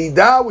in a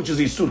nida which is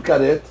isur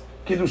karet,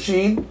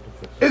 kiddushin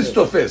is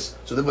tofes.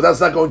 So therefore that's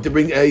not going to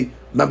bring a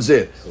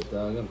mamzer.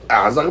 And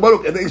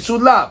the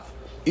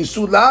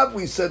isur lav,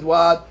 we said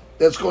what?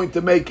 That's going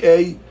to make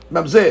a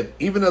mamzer,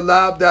 even a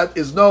lav that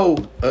is no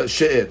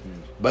she'er.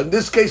 But in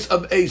this case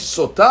of a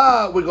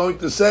sota, we're going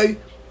to say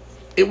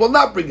it will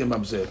not bring a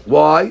mamzer.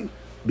 Why?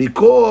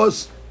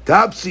 Because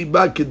tapsi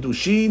ba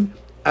kedushin,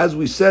 as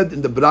we said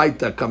in the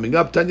Braita coming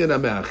up, Tanya na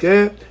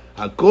me'acher,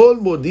 hakol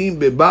modim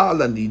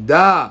beba'al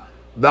nida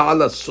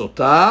ba'al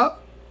sota,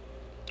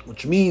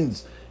 which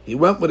means he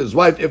went with his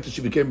wife after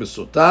she became a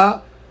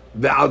sota,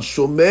 ve'al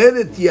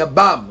shomeret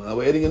yabam.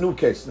 We're adding a new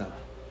case now.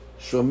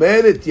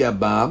 Shomeret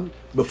yabam,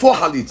 before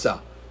halitza.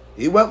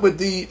 He went with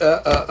the,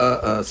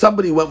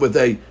 somebody went with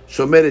a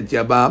shomeret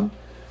yabam.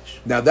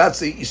 Now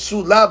that's a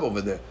isur lav over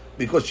there.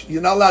 Because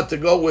you're not allowed to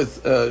go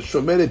with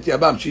shomeret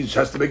yabam. She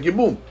has to make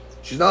yibum.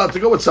 She's not allowed to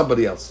go with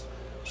somebody else.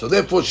 So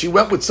therefore she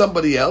went with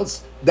somebody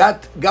else.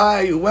 That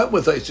guy who went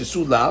with her is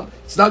isur lav.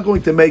 It's not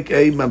going to make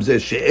a mamzer.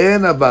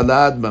 She'en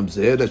avalad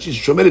mamzer. That she's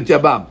shomeret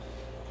yabam.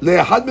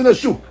 Le'ahad min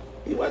hashuk.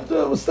 He went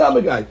with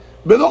stam guy.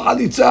 Belo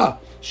halitza.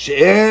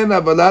 She'en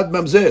avalad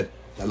mamzer.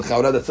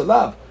 L'chaura that's a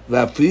lav.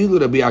 ואפילו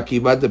רבי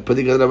עקיבא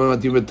דפליג על רבי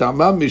מתאים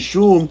וטעמם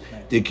משום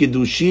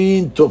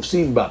דקידושין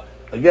תופסים בה.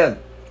 Again,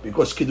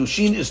 because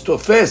kiddushin is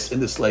tofes in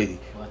this lady.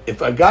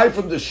 If a guy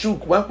from the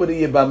shuk went with a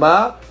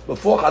yibama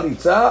before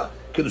halitza,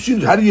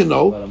 kiddushin, how do you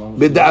know?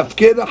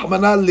 B'da'afke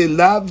rachmana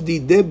lelav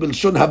dide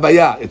b'lshon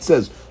havaya. It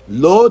says,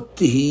 lo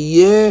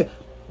tihye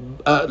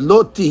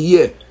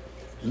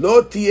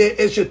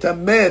eshet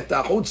hamet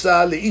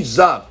achutza le'ish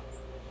zar.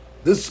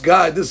 This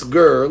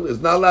girl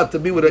is not allowed to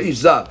be with a ish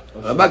zar.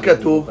 מה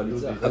כתוב?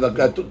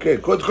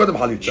 קודם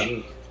חליצה.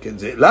 כן,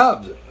 זה לאו,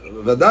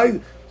 ודאי.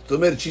 זאת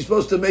אומרת, she's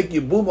supposed to make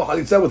yibum or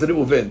halitza with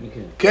Reuven.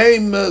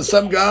 Came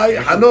some guy,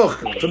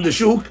 Hanoch, from the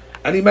shuk,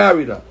 and he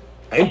married her.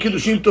 האם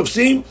קידושים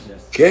תופסים?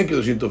 כן,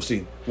 קידושים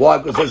תופסים. Why?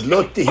 Because it says,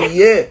 לא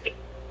תהיה.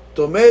 זאת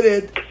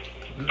אומרת,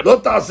 לא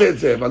תעשה את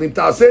זה, אבל אם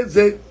תעשה את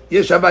זה,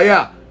 יש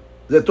הוויה.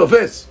 זה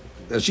תופס.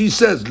 And she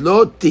says,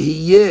 לא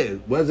תהיה.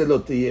 מה זה לא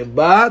תהיה?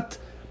 בת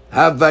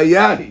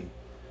הוויה היא.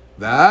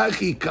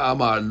 והאחי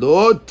כאמר,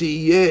 לא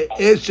תהיה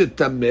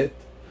אשת המת,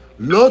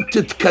 לא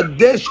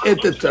תתקדש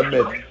את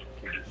המת.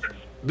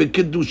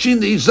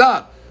 B'kedushin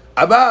izar.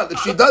 But if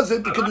she does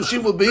it, the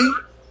kedushin will be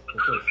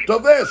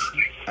toves.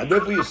 And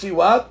therefore you see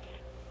what?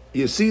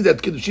 You see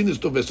that kedushin is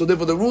toves. So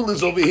therefore the rule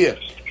is over here.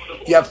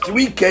 You have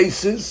three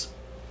cases.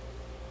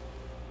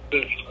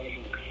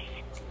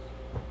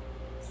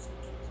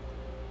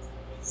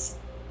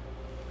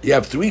 You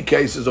have three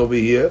cases over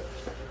here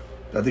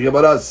that the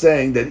Gemara is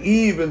saying that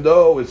even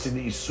though it's in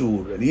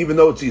Isur, and even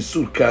though it's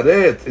Isur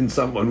Karet in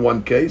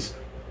one case,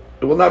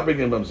 it will not bring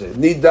him Mamzer.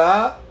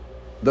 Nida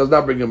does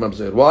not bring him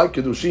Mamzer. Why?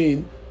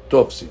 Kedushin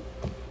Tofsi.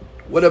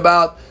 What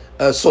about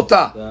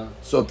Sota? Yeah.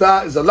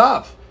 Sota is a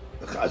lav.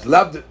 It's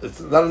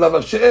not a lav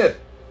of She'er,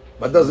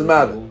 but it doesn't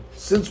matter.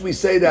 Since we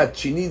say that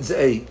she needs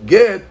a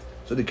get,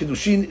 so the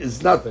Kedushin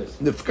is not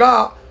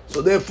Nifka,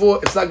 so therefore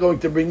it's not going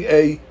to bring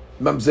a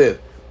Mamzer.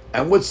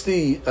 And what's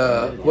the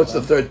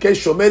third case?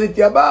 Shomeret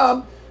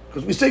Yabam,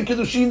 because we say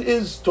Kiddushin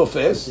is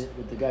Tofes.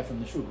 With the guy from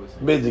the Shuk.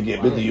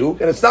 B'diyuk,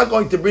 and it's not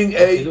going to bring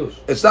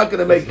it's not going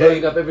to make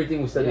blowing up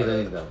everything we studied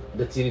now.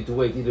 That you need to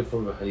wait either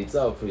for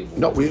Chalitza or for Ibum.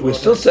 No, we're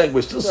still saying.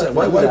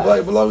 Why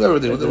blowing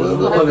everything?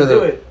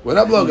 We're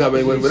not blowing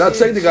everything. We're not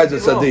saying the guy's a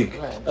tzaddik.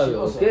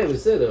 Okay, we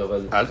said it.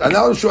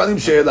 אנחנו שואלים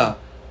שאלה.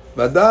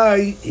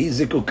 ודאי היא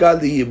זקוקה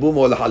לייבום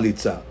או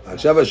לחליצה.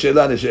 עכשיו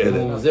השאלה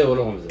נשאלת.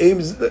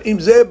 אם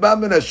זה בא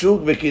מן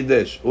השוק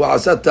וקידש, הוא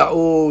עשה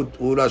טעות,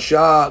 הוא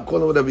רשע,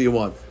 כל whatever you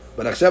want.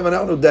 אבל עכשיו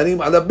אנחנו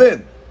דנים על הבן.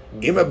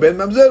 אם הבן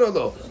ממזר או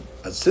לא.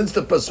 אז since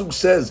the pasuk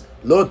says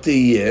לא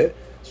תהיה,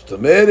 זאת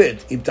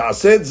אומרת, אם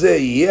תעשה את זה,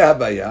 יהיה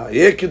הבעיה,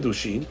 יהיה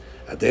קידושין,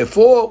 and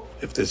therefore,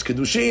 if there's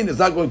קידושין, it's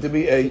not going to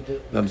be a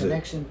mamzer. The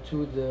connection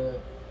to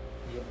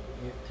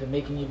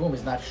making yibum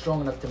is not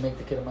strong enough to make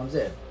the kid a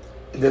mamzer.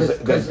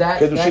 Because the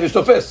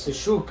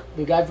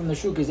guy from the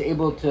shuk is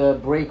able to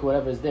break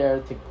whatever is there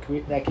to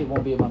create that kid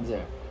won't be a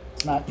mamzer.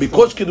 not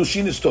because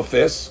Kiddushin is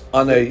tofes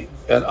on a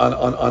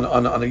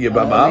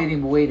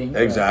Yibama. waiting.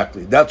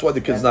 Exactly. That's why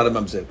the kid's not a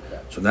mamzer.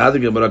 So now the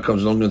Gemara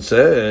comes along and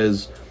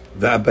says,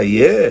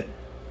 "V'Abaye,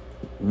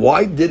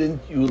 why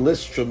didn't you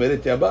list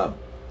Shomeret Yabam?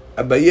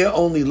 Abaye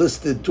only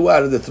listed 2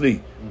 out of the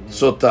 3,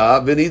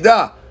 Sota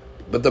v'Nida,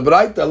 but the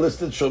Braita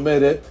listed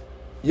Shomeret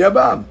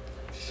Yabam.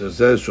 So it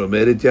says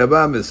Shomeret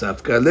Yabam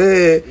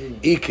esafkale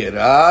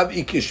ikerav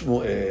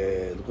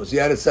ikishmuel because he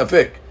had a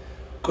safek.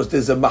 Because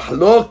there's a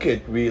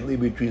mahloket really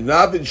between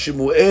Rav and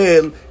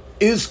Shemuel,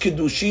 is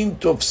Kiddushin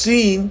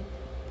tofsin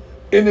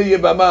in a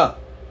Yebama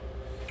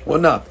or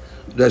not?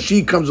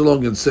 Rashi comes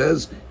along and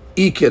says,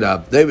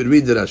 Ikerav. David,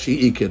 read the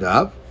Rashi,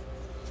 Ikerav.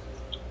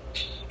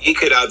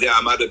 Ikerav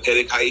de'amad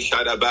b'perek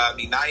ha'isha rabba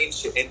minayin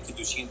she'en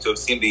Kiddushin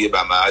tofsin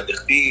b'Yebama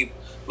d'chtiv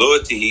lo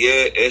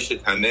tihye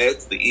eshet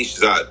hamet le'ish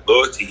zad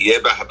lo tihye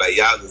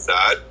b'habaya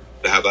l'zad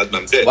b'habad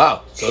mamzer.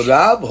 Wow. So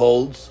Rav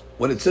holds,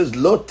 when it says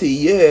lo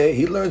tiyeh,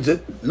 he learns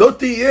it lo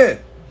tiyeh.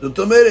 זאת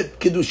אומרת,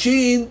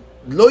 Kiddushin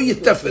lo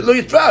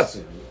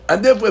yitfas.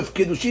 And therefore, if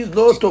Kiddushin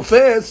lo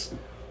tofes,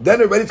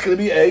 then already it's going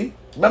to be a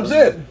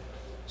mamzer.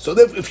 So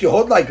therefore, if you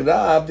hold like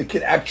Rav, the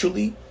kid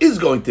actually is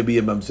going to be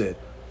a mamzer.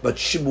 But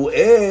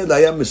Shemuel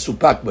haya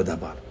mesupak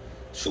b'davar.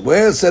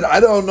 Shemuel said,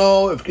 I don't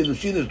know if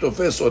Kiddushin is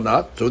tofes or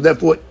not. So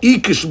therefore,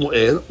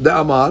 Shmuel, the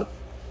Amar,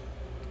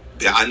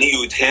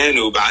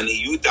 בעניותנו,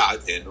 בעניות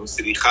דעתנו,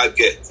 צריכה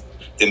גט.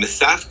 either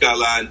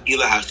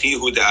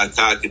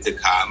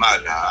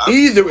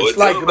it's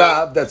like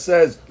Rav that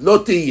says lo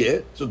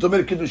tiyeh, so to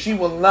make Kiddushin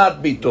will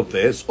not be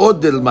tofes, or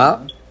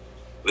dilma.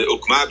 Right,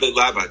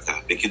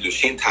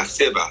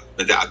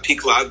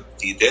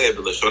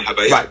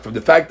 from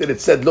the fact that it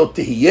said lo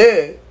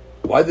tiyeh,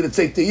 why did it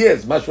say tiyeh?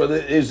 It's much rather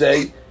it is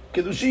a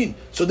Kiddushin.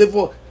 So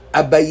therefore,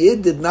 Abaye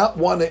did not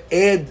want to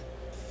add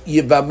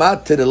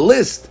Yevama to the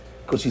list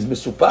because he's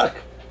misupak,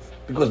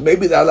 because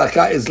maybe the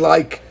halakha is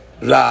like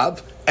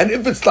Rav. And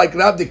if it's like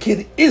Rav, the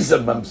kid is a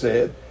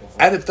mamzer.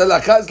 And if the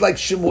halakha is like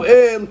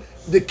Shemuel,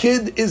 the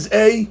kid is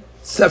a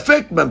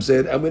safek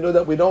mamzer. And we know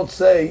that we don't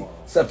say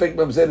safek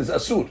mamzer is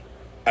asur.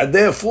 And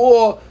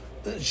therefore,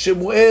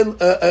 Shemuel,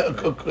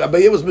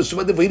 Abaye was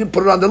misumak, he didn't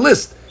put it on the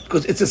list.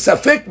 Because it's a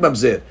safek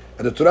mamzer.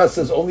 And the Torah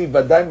says only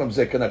vaday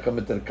mamzer cannot come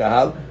into the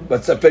kahal,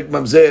 but safek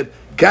mamzer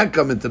can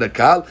come into the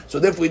kahal. So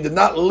therefore, he did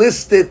not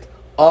list it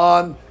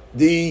on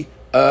the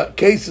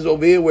cases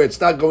over here where it's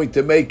not going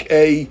to make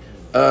a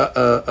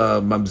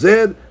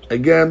mamzer,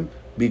 again,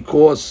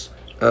 because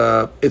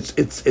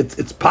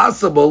it's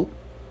possible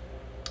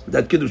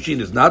that Kiddushin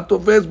is not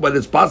tofes, but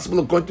it's possible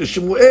according to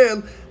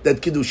Shemuel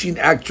that Kiddushin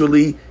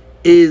actually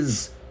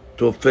is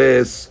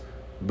tofes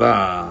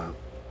ba.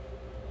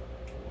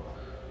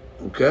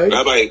 Okay?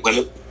 Rabbi,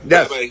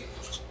 Yes. Rabbi,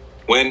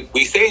 when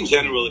we say in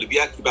general, the Rabbi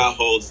Akiva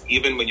holds,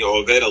 even when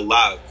you're oved a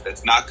lav,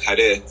 that's not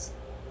karet,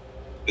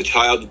 the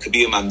child could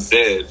be a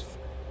mamzer,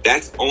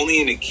 that's only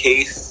in a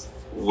case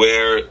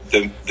where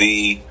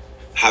the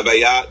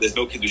Havaya, there's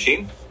no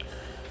Kiddushin?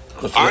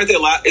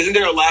 Isn't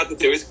there a lot that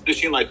there is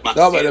Kiddushin like Matzir?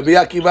 No, but Rabbi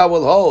Akiva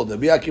will hold.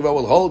 Rabbi Akiva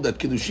will hold that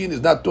Kiddushin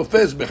is not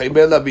tofes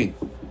b'chaybei lavin.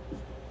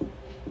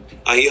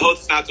 He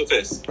holds it's not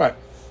tofes. Right.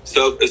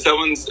 So if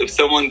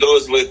someone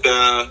goes with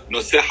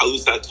Noseh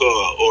Halusato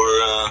or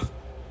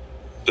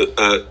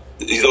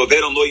he's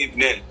Oved on Lo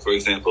Yivneh, for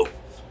example,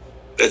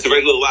 that's a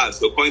regular law.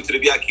 So according to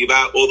Rabbi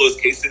Akiva, all those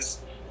cases,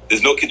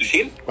 there's no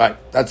Kiddushin? Right.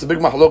 That's a big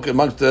machlok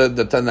amongst the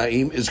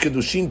Tanaim. Is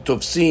Kiddushin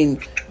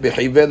tofsin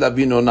b'chaybei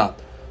lavin or not?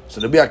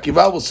 So Rabbi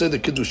Akiva will say the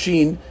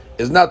Kiddushin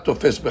is not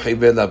tofes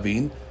b'chaybei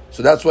lavin.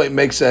 So that's why it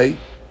makes a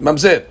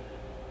mamzer.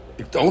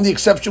 The only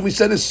exception we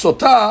said is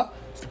Sota,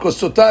 because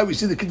Sota, we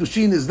see the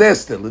Kiddushin is there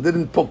still. It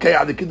didn't poke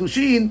out the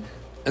Kiddushin,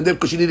 and then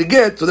because you need to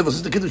get, so therefore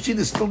since the Kiddushin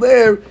is still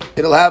there,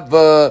 it'll have,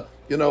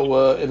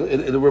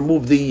 it'll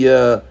remove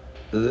the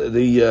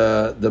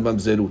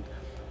mamzerut.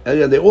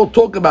 And they all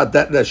talk about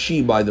that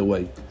Rashi, by the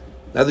way.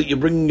 Now that you're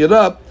bringing it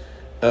up,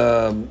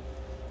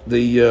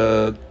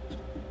 the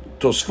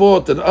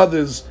Tosfot and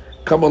others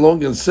come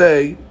along and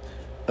say,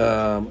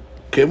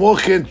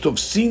 "Kemochen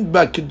tofsin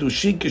ba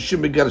kiddushin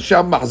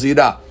kishemegarsham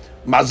mahzira."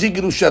 Mahzir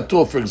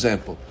gerushato, for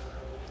example.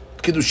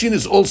 Kiddushin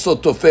is also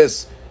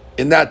tofes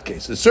in that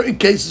case. There's certain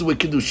cases where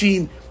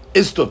Kiddushin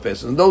is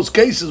tofes. In those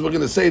cases, we're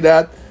going to say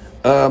that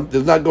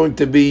there's not going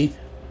to be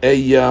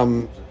a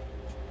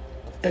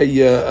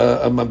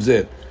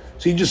mamzer.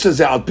 So he just says,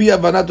 "Al pi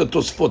havanat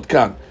Tosfot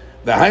kan,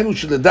 v'hainu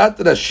sheledat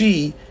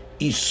Rashi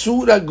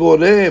isur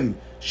hagorem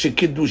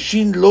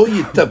shekiddushin lo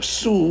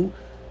yitapsu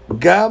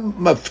gam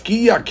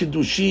mafkiya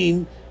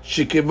kiddushin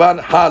shekvar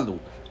halu,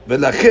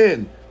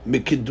 ולכן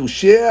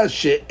מקידושיה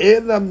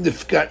שאינם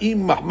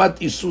נפקעים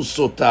מחמת איסור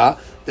סוטה,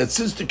 that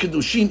since the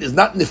kiddushin is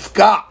not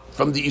נפקע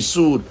from the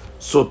איסור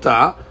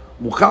סוטה,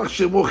 מוכח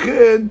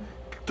שמוכן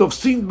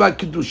תופסין בה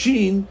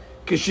קידושין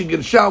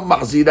כשגרשה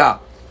ומחזירה.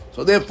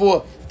 So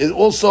therefore, it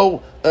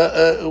also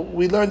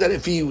we learned that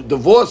if he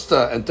divorced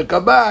her and took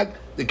her back,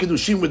 the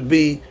kiddushin would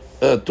be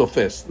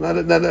tofes. Not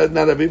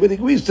everybody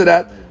agrees to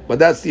that, but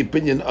that's the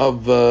opinion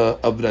of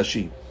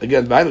Rashi.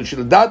 Again,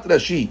 sheladat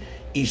Rashi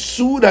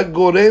איסור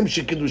הגורם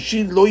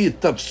שקידושין לא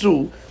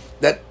יתפסו,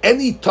 that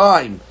any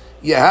time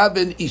you have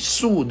an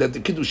איסור that the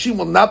קידושין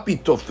will not be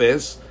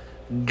תופס,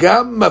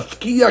 גם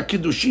מפקיע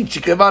קידושין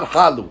שכבר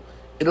חלו.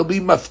 It'll be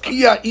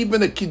מפקיע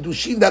even a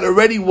קידושין that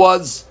already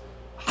was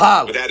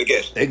חל. Without a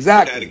get. Exactly,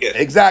 Without a get.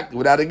 exactly,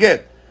 without a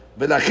get.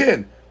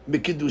 ולכן,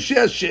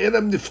 בקידושי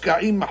שאינם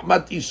נפקעים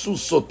מחמת איסור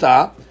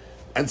סוטה,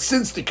 and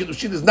since the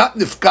קידושין is not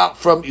נפקע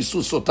from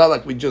איסור סוטה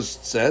like we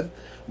just said,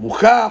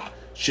 מוכח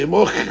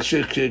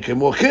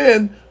שכמו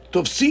כן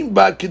תופסים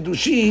בה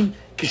קידושין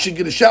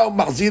כשגרשה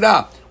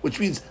ומחזירה, which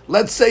means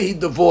let's say he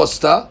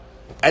divorced her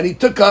and he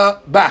took her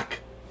back,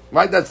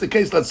 right? That's the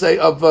case, let's say,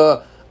 of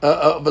a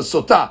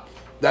sotah,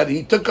 that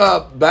he took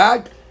her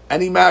back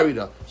and he married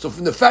her. So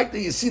from the fact that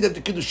you see that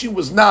the kiddushin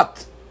was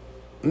not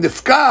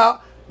nifka,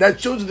 that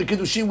shows that the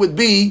kiddushin would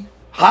be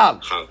hal,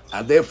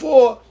 and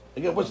therefore,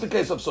 again, what's the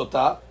case of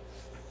sotah?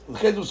 The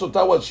case of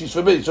sotah was she's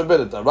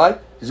forbidden her, right?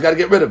 He's got to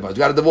get rid of her. He's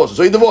got to divorce her.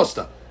 So he divorced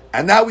her,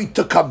 and now he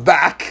took her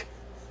back.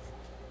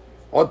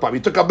 He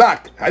took her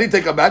back. How do you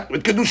take her back?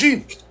 With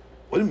kiddushin.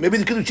 Well, maybe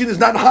the kiddushin is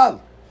not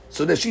hal.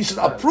 So that she says,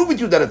 I'll prove it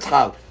to you that it's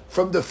hal.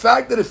 From the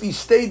fact that if he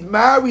stayed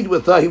married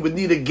with her, he would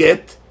need a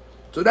get.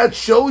 So that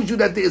shows you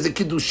that there is a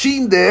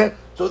kiddushin there.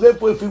 So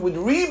therefore, if he would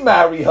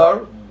remarry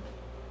her,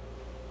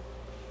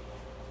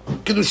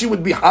 kiddushin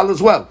would be hal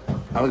as well.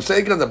 I'm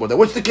saying about that.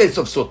 What's the case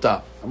of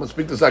sotah? I'm going to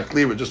speak this out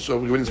clearer, just so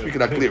we didn't speak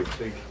it out clearer.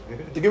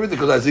 Give it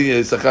because I see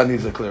Sakhan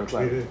needs a clear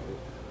clarity.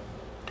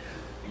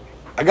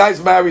 A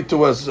guy's married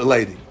to a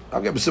lady.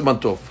 I'll give him a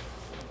month off.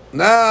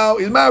 Now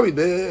he's married.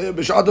 Now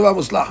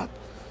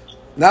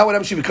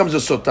whenever she becomes a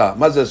sotah,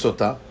 mazeh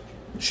sotah,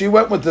 she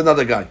went with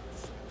another guy.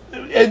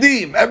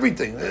 Edim,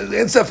 everything.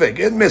 In safek,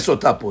 in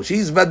mesotapo.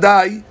 She's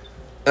vadai,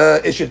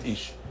 ishet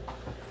ish.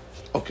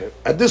 Okay.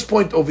 At this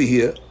point over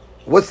here,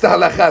 what's the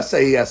halakha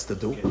say he has to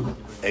do?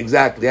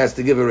 Exactly. He has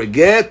to give her a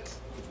get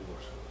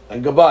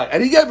and goodbye.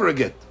 And he gave her a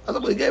get.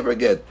 He gave her a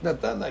get.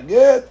 Natan a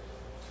get.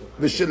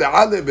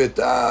 V'shil'ale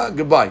beta,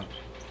 goodbye.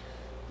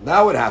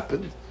 Now what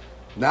happened?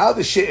 Now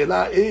the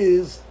she'elah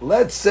is,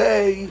 let's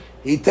say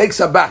he takes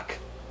her back.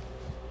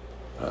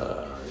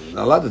 You're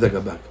not allowed to take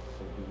her back.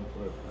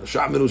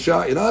 You're not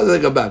allowed to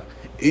take her back.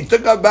 He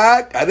took her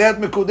back,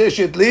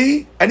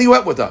 and he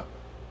went with her.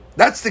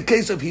 That's the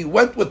case if he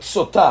went with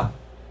sotah.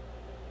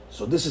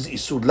 So this is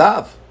isur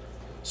lav.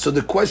 So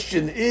the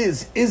question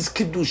is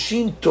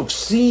kiddushin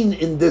tofsin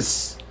in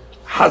this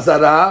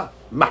hazara,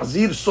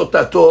 mahzir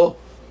sotato?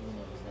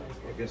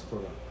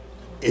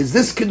 Is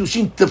this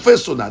kiddushin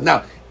tofes or not?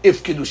 Now,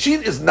 if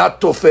kiddushin is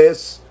not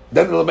tofes,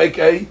 then it'll make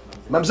a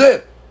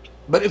mamzer.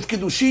 But if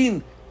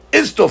kiddushin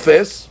is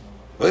tofes,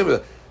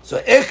 so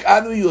איך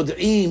אנו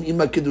יודעים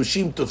אם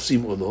הקידושים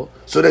תופסים או לא?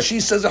 So that she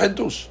says a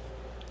hadush.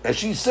 And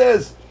she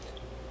says,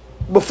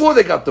 before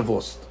they got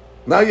divorced,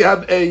 now you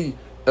have a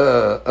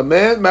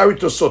man married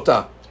to a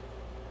sotah.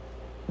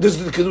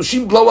 Does the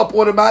kiddushin blow up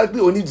automatically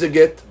or needs a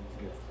get?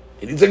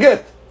 He needs a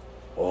get.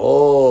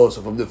 Oh,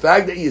 so from the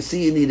fact that you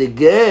see you need a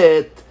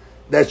get,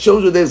 that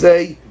shows you there's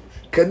a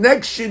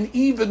connection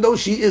even though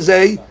she is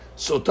a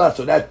sotah.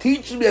 So that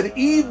teaches me that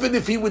even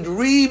if he would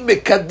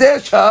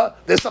re-mekadesh her,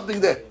 there's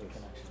something there.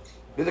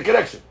 There's a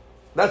connection.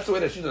 That's the way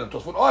that she learns.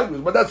 Tosfot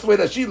argues, but that's the way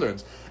that she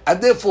learns.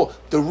 And therefore,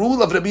 the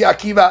rule of Rabbi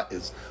Akiva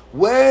is,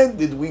 when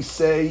did we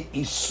say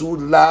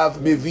Isur lav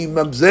mevi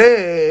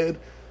mamzer?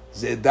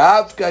 Ze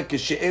davka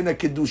kshe'en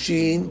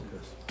kedushin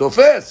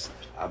tofes.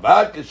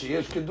 Aval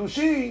kshe'yesh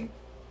kedushin.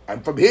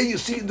 And from here you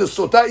see in the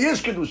sotah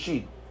yesh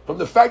kedushin. From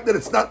the fact that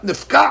it's not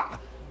nifka.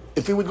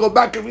 If he would go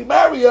back and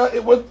remarry her,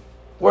 it would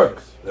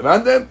work.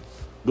 Remember?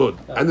 Good.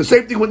 And the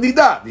same thing with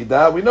nida.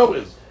 Nida we know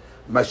is.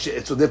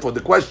 So therefore the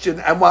question,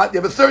 and what?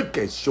 You have a third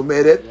case.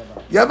 Shomeret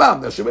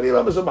Yavam. Now Shomeret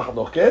Yavam is a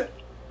mahdok, okay?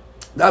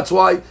 That's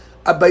why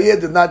Abaye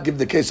did not give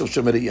the case of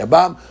Shomeret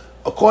Yavam.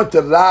 According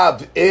to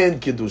Rav and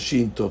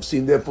Kiddushin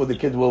Tovsin, therefore the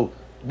kid will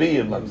be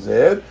in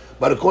Mamzer.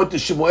 But according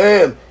to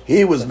Shmuel,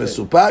 he was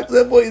Mesupak,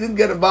 therefore he didn't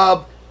get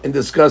involved in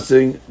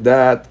discussing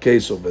that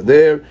case over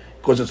there,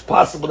 because it's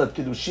possible that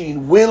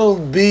Kiddushin will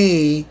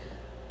be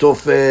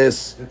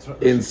Tofes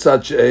in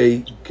such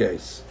a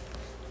case.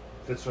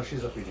 That's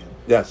Rashi's opinion.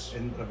 Yes.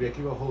 And Rabbi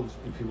Akiva holds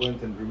if he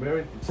went and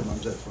remarried, it's a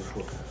mamzer for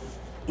sure.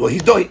 Well,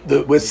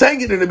 we're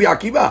saying it in Rabbi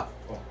Akiva.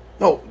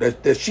 No,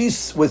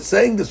 we're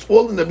saying this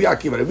all in Rabbi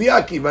Akiva. Rabbi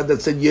Akiva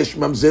that said yesh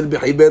mamzer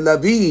b'chayber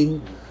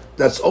lavin.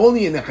 That's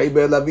only in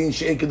chayber lavin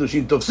she'en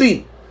kiddushin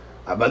tofsin.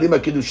 But if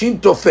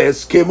kiddushin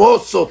tofes kemo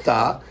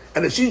sotah,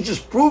 and if she's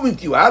just proving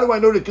to you, how do I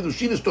know the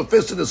kiddushin is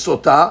tofes in the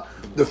sotah?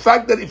 The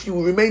fact that if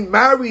you remain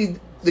married,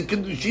 the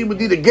kiddushin would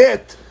need a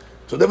get.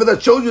 So therefore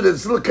that shows you that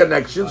there's still a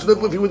connection. So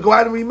therefore if you would go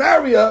out and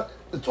remarry her,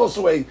 it's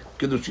also a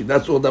kiddushin.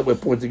 That's all that we're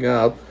pointing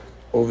out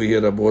over here,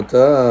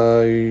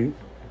 Rabotai.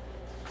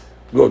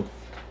 Good.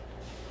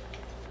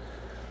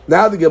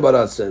 Now the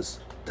Gemara says,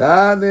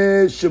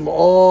 Tane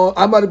Shimon,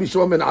 Amar Rabbi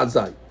Shimon ben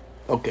Azai.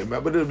 Okay,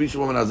 remember what did Rabbi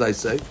Shimon ben Azai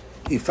say?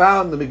 He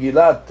found the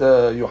Megillat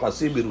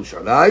Yohasim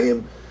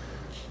Birushalayim.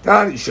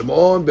 Tane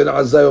Shimon ben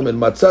Azai Omer,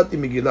 Matzati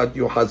Megillat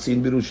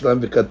Yohasim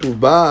Birushalayim, וכתוב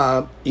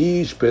בה,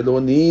 איש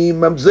פלוני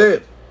ממזר.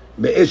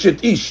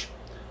 מאשת איש.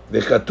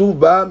 וכתוב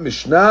בה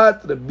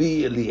משנת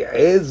רבי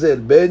אליעזר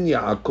בן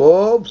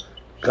יעקב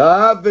קו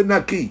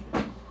ונקי.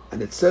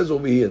 And it says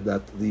over here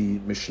that the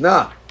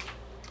Mishnah,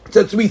 it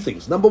said three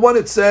things. Number one,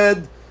 it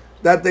said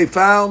that they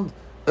found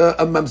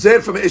a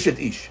mamzer from Eshet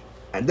Ish.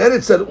 And then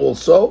it said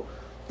also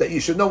that you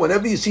should know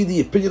whenever you see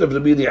the opinion of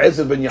Rabbi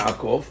Eliezer ben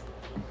Yaakov,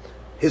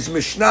 his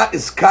Mishnah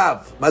is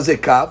kav. Mazeh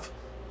kav?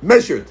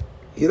 Measured.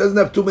 He doesn't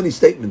have too many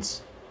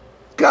statements.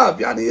 Kav,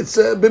 yani it's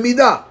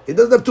b'midah. He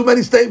doesn't have too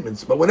many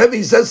statements. But whenever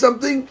he says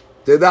something,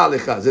 teda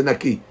lecha,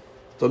 zenaki.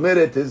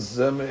 Tomeret, his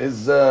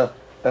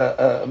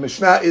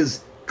Mishnah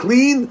is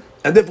clean,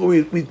 and therefore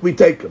we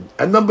take him.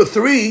 And number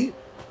three,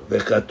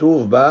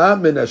 v'chatuv ba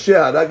Menashe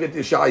harag et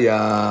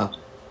Yeshaya.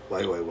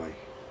 Why?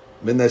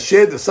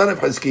 Menashe, the son of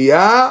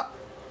Hizkiah,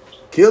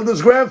 killed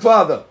his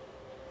grandfather.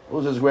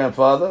 Who's his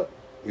grandfather?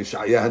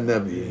 Yeshaya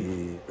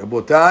HaNavi.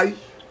 Rabotai,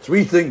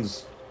 three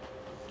things.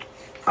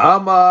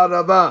 Amar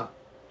Rava.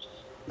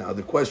 Now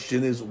the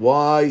question is,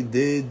 why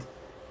did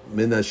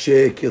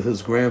Menashe kill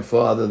his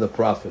grandfather, the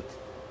prophet?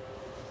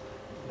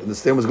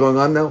 Understand what's going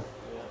on now?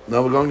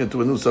 Now we're going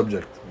into a new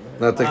subject.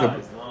 Now take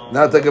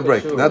a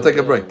break. Take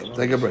a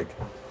break.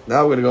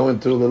 Now we're going to go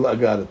into a little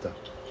agarata.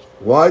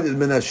 Why did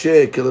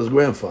Menashe kill his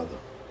grandfather?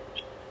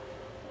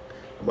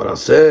 Gemara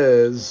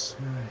says,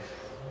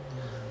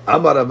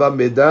 Amar Rava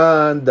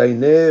Medan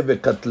Daineh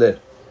veKatleh.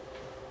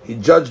 He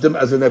judged him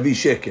as a Navi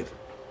Sheker.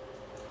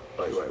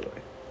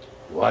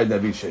 Why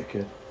Navi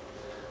Sheker?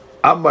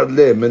 Amar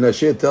Le,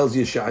 Menashe tells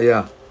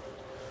Yeshaya,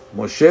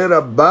 Moshe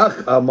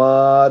Rabbach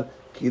Amar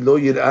ki lo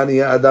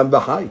yir'ani Adam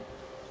b'chai.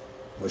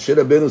 Moshe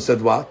Rabbeinu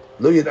said what?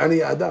 Lo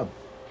yir'ani Adam.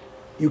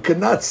 You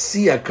cannot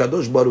see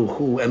HaKadosh Baruch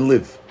Hu and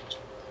live.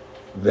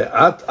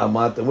 Ve'at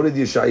amat, and what did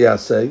Yeshaya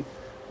say?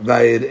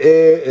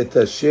 Va'ir'eh et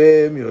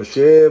Hashem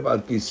yoshev al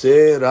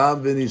kiseh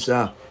ram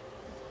v'nisa.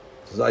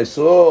 Says, I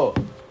saw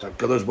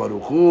HaKadosh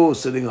Baruch Hu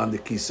sitting on the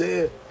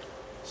kiseh.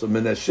 So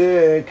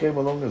Menashe came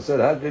along and said,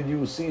 how can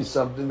you see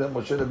something that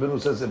Moshe Rabbeinu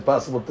says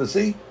impossible to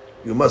see?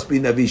 You must be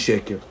Navi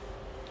Sheker.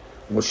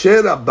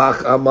 Moshe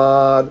Rabbach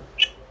Amar,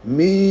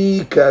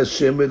 Mi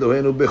kashem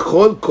Eloheinu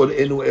bechol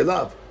kolenu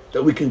elav.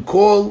 That we can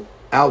call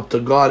out to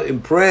God in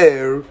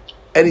prayer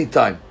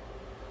anytime.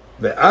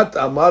 Ve'at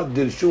Amar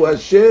dirshu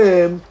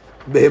Hashem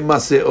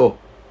behimaseo.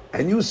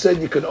 And you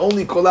said you can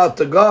only call out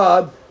to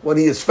God when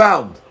He is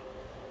found.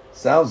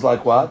 Sounds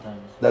like what?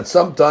 That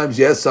sometimes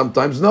yes,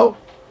 sometimes no.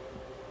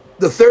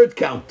 The third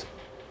count.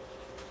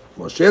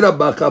 Moshe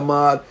Rabbach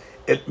Amar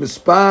et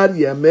mispar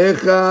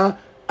yamecha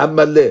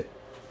amaleh.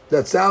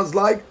 That sounds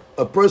like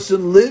a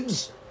person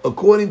lives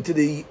according to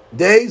the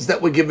days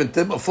that were given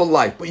to him, a full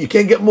life, but you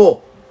can't get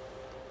more.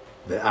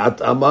 Ve'at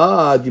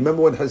Amar, do you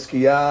remember when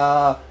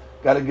Hizkiah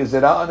got a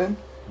gezerah on him?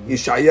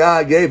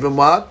 Yeshaya gave him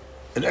what?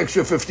 An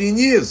extra 15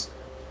 years.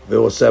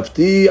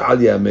 Ve'osafti al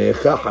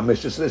yamecha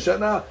 15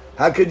 shana.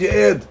 How could you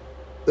add?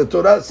 The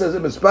Torah says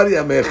mispar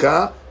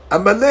yamecha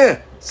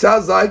amaleh.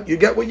 Sounds like you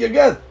get what you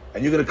get,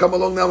 and you're going to come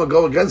along now and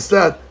go against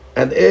that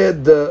and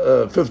add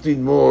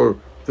 15 more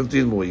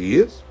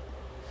years.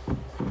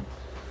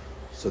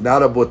 So now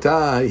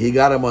Rabotai, he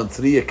got him on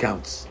three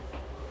accounts.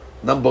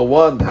 Number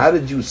one, how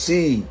did you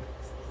see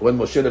when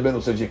Moshe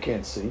Rabbeinu said you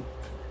can't see?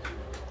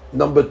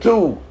 Number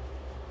two,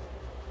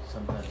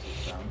 Sometimes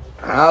it's found.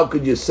 how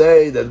could you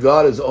say that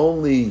God is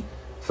only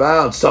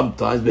found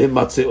sometimes when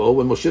Moshe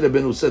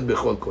Rabbeinu said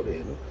bechol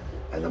korenu?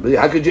 And number three,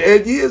 how could you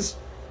add years?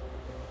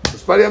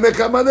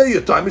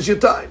 Your time is your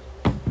time.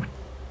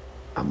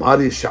 Amar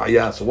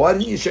Yeshaya. So why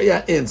didn't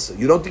Yeshaya answer?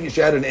 You don't think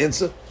Yeshaya had an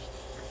answer?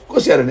 Of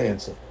course he had an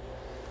answer.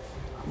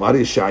 Amar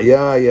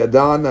Yeshaya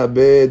yadana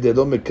be de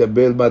lo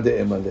mekabel ba de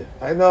emale.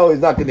 I know he's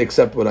not going to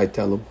accept what I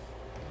tell him.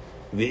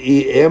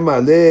 Ve'i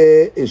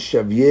emale is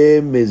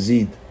shavye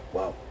mezid.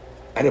 Wow.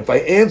 And if I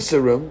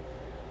answer him,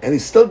 and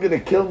he's still going to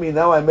kill me,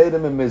 now I made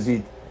him a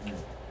mezid.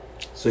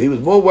 So he was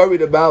more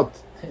worried about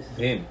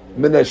Him.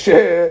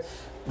 Menashe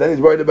than he's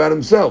worried about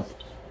himself.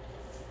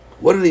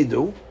 What did he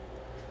do?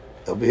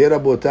 Over here,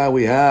 Rabotai,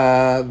 we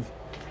have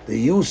the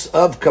use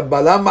of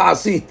Kabbalah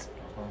Ma'asit.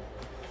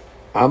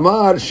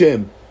 Amar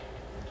Shem.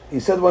 He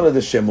said one of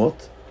the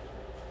Shemot.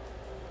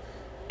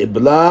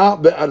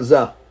 Ibla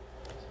be'arza.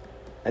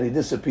 And he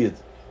disappeared.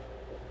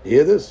 You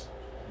hear this?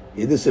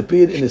 He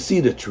disappeared in a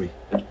cedar tree.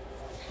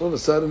 All of a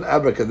sudden,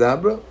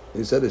 abracadabra,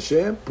 he said a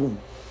Shem, boom.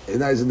 And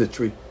now he's in the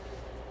tree.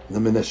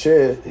 And the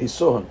Menashe, he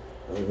saw him.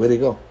 Where'd he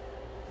go?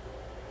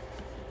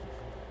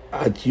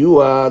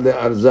 Atyua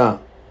le'arza.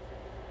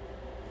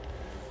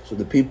 So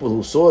the people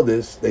who saw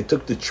this, they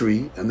took the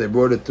tree and they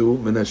brought it to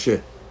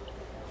Menashe.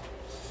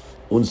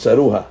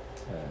 Unsaruha.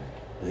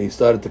 And he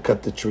started to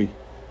cut the tree.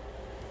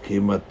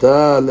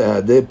 Kimata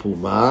lehade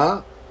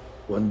puma.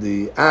 When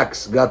the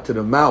axe got to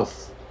the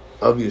mouth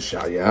of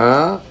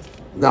Yeshaya,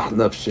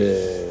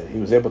 nahnafshe. He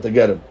was able to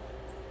get him.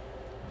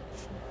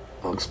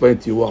 I'll explain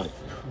to you why.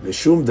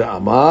 Mishum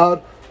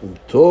de'amar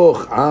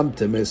umtoch am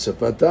temeh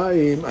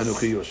sefatayim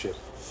anuchi yoshev.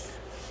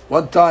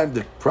 One time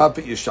the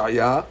prophet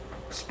Yeshaya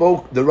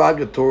spoke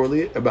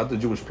derogatorily about the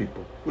Jewish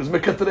people. It was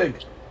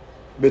mekatreg.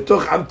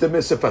 Betoch am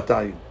temeh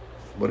sefatayim.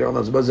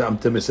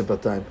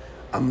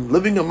 I'm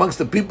living amongst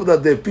the people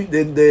that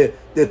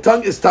their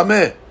tongue is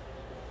tameh.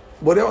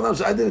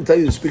 I didn't tell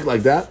you to speak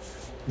like that.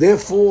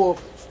 Therefore,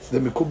 the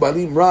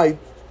Mekubalim write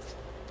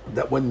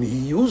that when he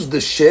used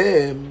the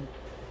Shem,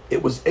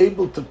 it was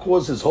able to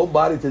cause his whole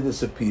body to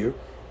disappear,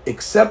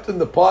 except in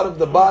the part of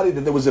the body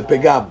that there was a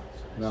pegam.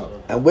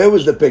 No. And where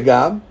was the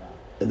pegam?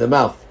 In the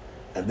mouth.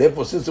 And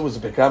therefore, since there was a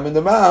pegam in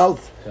the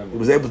mouth, he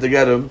was able to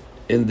get him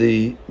in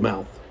the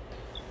mouth.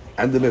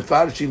 And the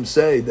Mefarshim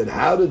say that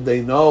how did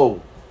they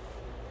know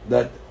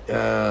that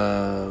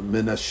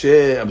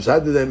Menashe, how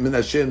did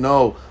Menashe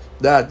know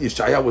that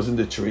Yeshaya was in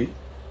the tree?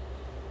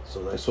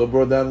 So they saw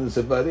brought down in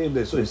the Sefarim,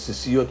 they saw his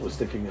sisiyot was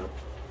sticking up.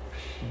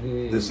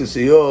 The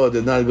sisiyot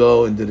did not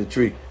go into the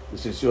tree. The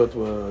sisiyot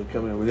were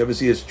coming. We never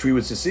see a tree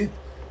with sisit.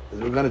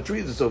 What kind of tree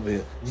is this over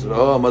here?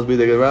 So must be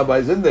the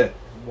rabbis in there.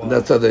 Wow. And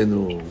that's how they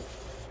knew.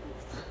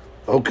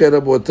 Okay,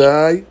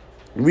 Rabotai.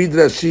 Read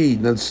Rashi.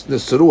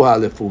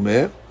 Nesruha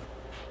lefumeh.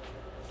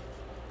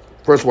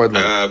 First white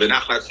line.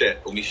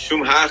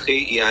 ומשום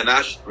הכי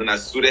יענש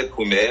ונסורי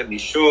פומה,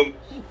 משום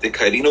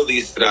דקרינו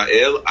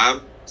לישראל עם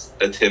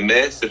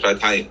טמא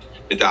שפתיים,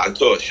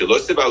 בדעתו שלא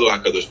סיבה לו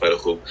הקדוש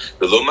ברוך הוא,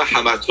 ולא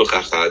מחמת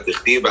תוכחה,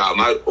 דכתיב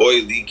ואמר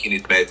אוי לי כי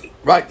נטמאתי.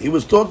 Right, he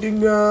was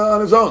talking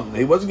on his own.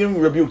 He wasn't giving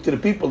rebuke to the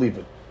people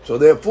even. So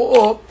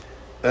therefore,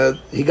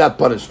 he got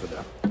punished for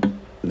that.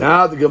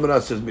 Now the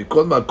Gemara says,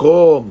 Mikol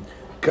makom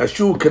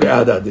kashu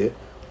kre'adadeh.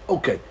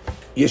 Okay,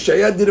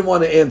 Yeshaya didn't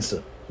want to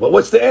answer. Well,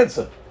 what's the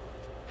answer?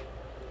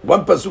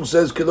 One pasuk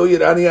says, Kilo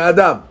yirani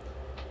Adam.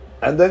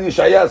 And then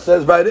Yeshaya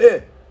says,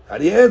 Vayre'eh. How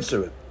do you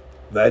answer it?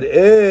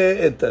 Vayre'eh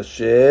et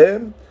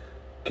Hashem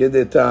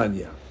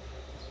kedetanya.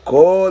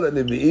 Kol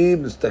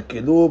הנביאים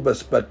נסתכלו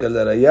באספקה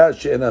לראיה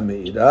שאינה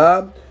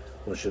מאירה,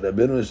 משה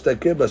רבנו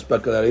נסתכל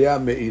באספקה לראיה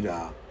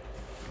מאירה.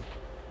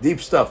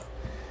 Deep stuff.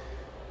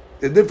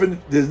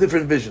 There's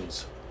different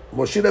visions.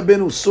 Moshe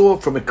Rabbeinu saw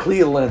from a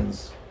clear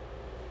lens.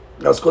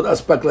 That's called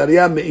aspak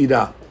l'raya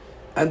me'ira.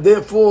 And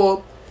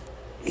therefore,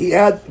 he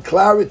had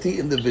clarity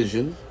in the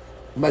vision.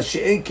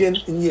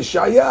 Mashi'enken in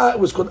Yeshaya, it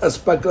was called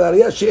aspak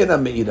l'raya she'ena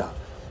me'ira.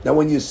 Now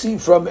when you see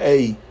from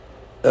a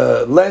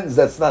lens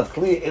that's not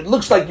clear, it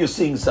looks like you're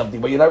seeing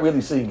something, but you're not really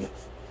seeing it.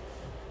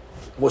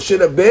 Moshe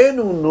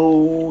Rabbeinu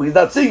knew he's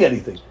not seeing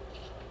anything.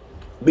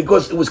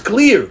 Because it was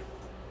clear.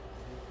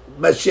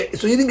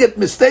 So you didn't get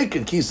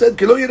mistaken. He said,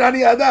 Kilo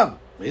yirani Adam.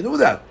 You knew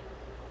that.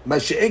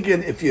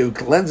 Mashi'enken, if your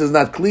lens is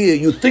not clear,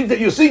 you think that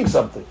you're seeing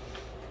something.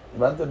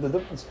 You understand the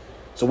difference?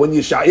 So when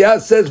Yeshaya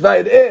says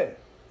Vayre'eh,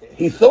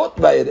 he thought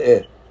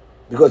Vayre'eh,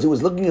 because he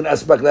was looking in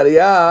Aspak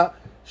L'Riyah,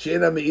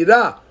 She'ena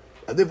Me'ira.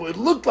 And therefore it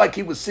looked like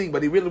he was seeing,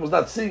 but he really was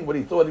not seeing what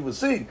he thought he was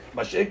seeing.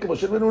 Mashi'enken,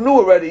 Moshe Rabbeinu knew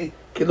already,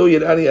 Kilo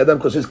yirani Adam,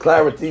 because his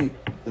clarity,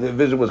 the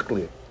vision was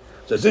clear.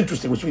 So it's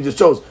interesting, which we just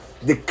chose.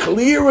 The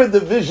clearer the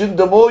vision,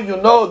 the more you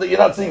know that you're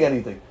not seeing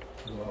anything.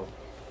 Wow.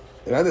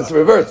 Right? It's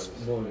reverse.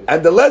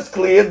 And the less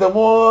clear, the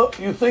more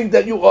you think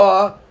that you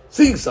are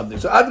seeing something.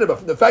 So Adrabah,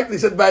 from the fact that he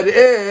said by the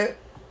air,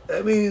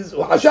 that means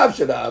Hashav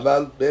Shada,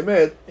 but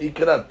Be'emet, he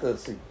cannot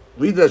see.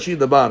 Read Rashi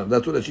the bottom.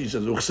 That's what Rashi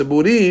says.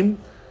 Uchseburim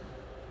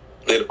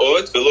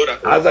lir'ot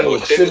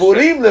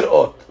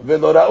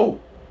velo ra'u.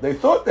 They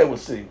thought they were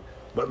seeing,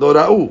 but lo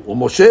ra'u.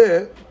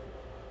 Moshe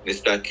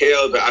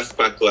נסתכל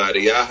באספק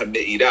לראיה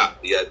המאירה,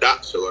 ידע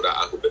שלא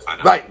ראהו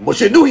בפניו. Right,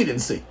 Moshe knew he didn't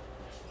see.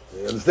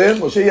 You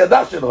understand? Moshe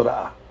ידע שלא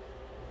ראה.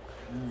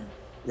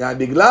 Yeah,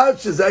 בגלל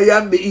שזה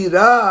היה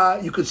מאירה,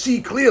 you could see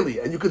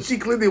clearly, and you could see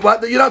clearly what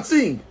that you're not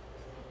seeing.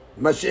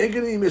 מה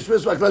שאין אם יש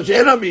מספק כלל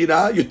שאין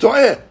המאירה, you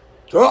טועה.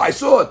 I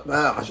saw it.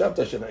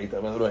 חשבת שראית,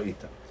 אבל לא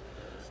ראית.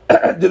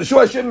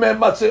 דרשו השם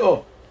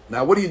ממצאו.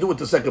 Now, what do you do with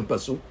the second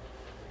pasuk?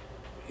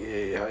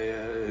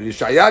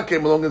 Yeshaya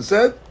came along and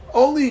said,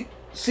 only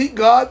seek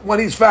God when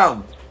He's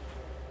found.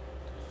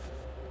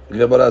 The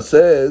Gemara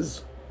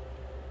says,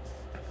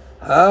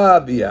 Ha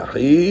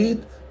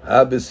biyachid,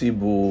 ha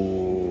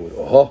besibur.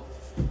 Oh,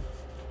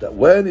 that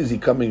when is He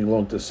coming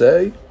along to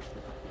say?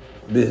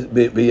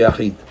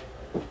 Biyachid.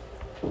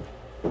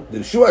 The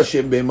Yeshua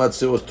Hashem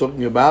B'Matzeh was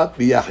talking about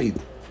biyachid.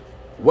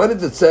 When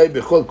did it say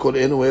bechol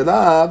korenu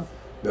elav?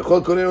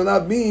 Bechol korenu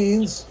elav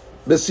means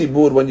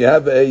besibur, when you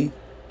have a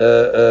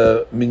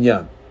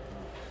minyan.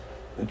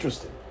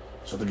 Interesting.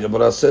 So the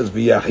Gemara says,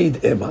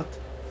 "V'yachid emat."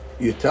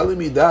 You're telling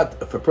me that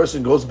if a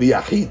person goes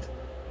b'yachid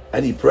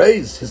and he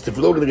prays, his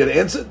tefillah going to get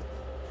answered?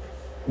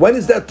 When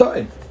is that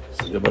time?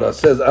 So the Gemara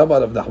says,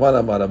 "Amar Rav Nachman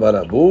Amar Rav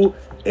Abu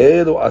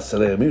Elu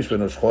Asrei Yamim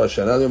Shbein Rosh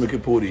Chodesh Shana Yom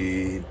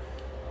Kippurim."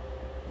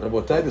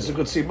 Rabotai, this is a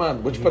good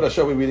siman. Which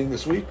parasha are we reading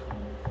this week?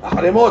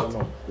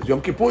 Haremot. It's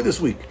Yom Kippur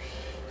this week.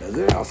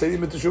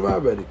 Asirim Teshuvah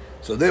already.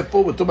 So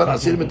therefore, we're talking about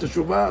Asirim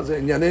Teshuvah. זה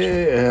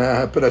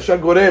ענייני פרשה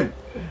גורם.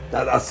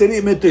 That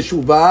Asirim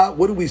Teshuvah,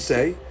 what do we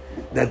say?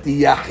 That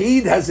the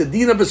Yachid has a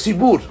din of a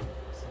Sibur.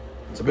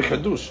 It's a big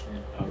Hadush.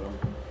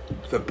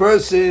 If a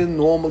person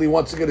normally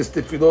wants to get his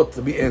tefillot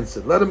to be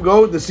answered, let him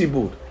go with the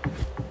Sibur.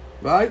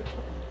 Right?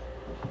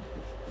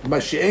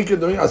 Mashi'enke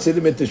doing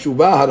Asirim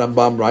Teshuvah,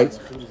 Harambam writes.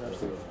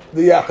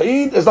 The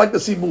Yachid is like the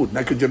Sibur.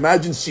 Now, could you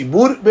imagine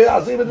Sibur be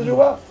Asirim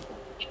Teshuvah?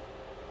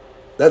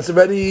 That's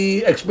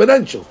already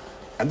exponential.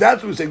 And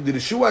that's what we're saying. The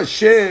Yeshua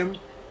Hashem,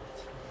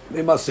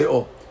 they must say,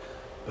 oh.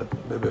 But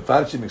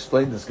Mefarshim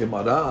explained this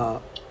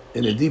Gemara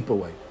in a deeper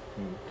way.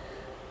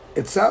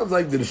 It sounds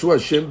like the Yeshua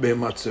Hashem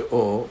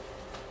Be'ematzeo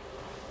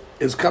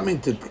is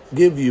coming to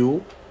give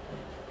you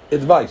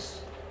advice.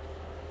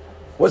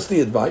 What's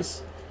the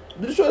advice?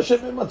 The Yeshua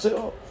Hashem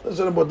Be'ematzeo.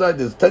 Listen about that.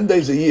 There's 10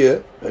 days a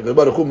year, like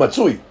Baruch Hu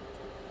Matzui.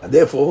 And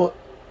therefore,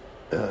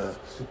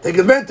 take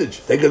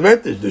advantage. Take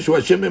advantage. The Yeshua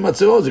Hashem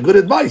Be'ematzeo is a good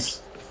advice.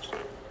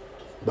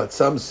 But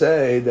some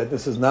say that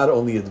this is not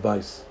only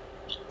advice.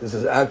 This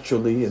is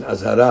actually an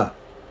azhara.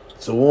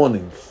 It's a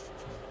warning.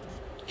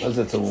 How's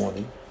it a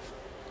warning?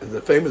 It's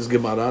a famous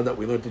Gemara that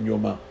we learned in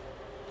Yoma.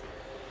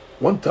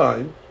 One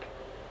time,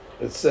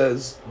 it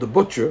says the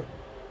butcher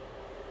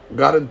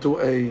got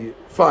into a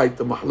fight,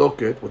 a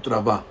mahloket, with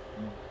Rava.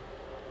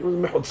 He was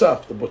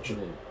mehutzaf, the butcher.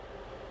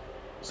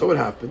 So what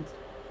happened?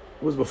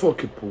 It was before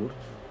Kippur,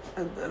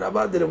 and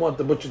Rava didn't want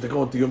the butcher to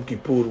go into Yom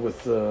Kippur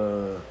with,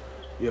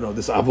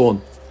 this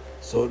avon.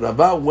 So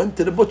Rava went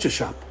to the butcher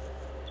shop,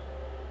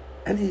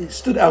 and he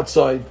stood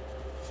outside.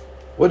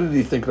 What did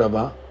he think,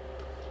 Rava?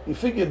 He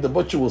figured the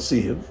butcher will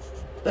see him.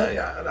 And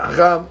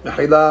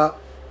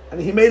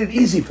he made it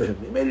easy for him.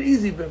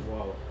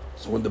 Wow.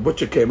 So when the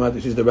butcher came out, he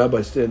sees the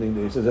rabbi standing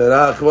there. He says,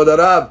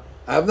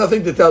 I have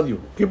nothing to tell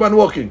you. Keep on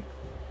walking.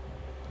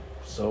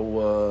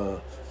 So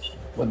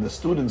when the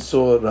students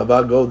saw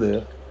Rava go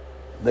there,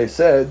 they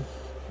said,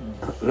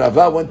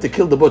 Rava went to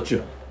kill the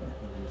butcher.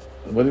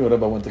 And when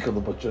Rava went to kill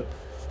the butcher,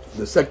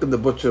 the second the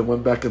butcher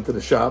went back into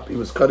the shop, he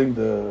was cutting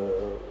the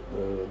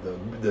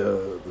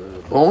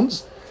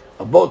bones.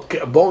 A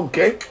bone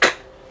came,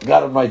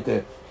 got him right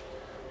there.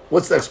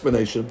 What's the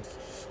explanation?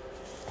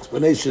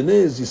 Explanation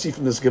is, you see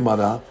from this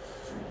Gemara,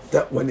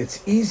 that when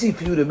it's easy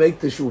for you to make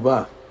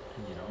teshuvah,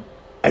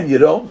 and you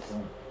don't,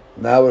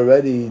 now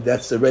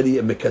that's already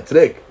a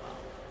mekatrek.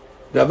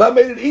 Rava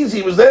made it easy,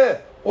 he was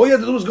there. All you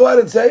had to do was go out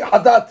and say,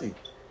 hadati.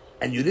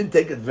 And you didn't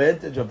take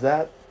advantage of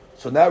that,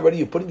 so now already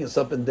you're putting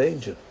yourself in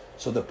danger.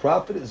 So the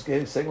Prophet is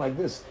saying like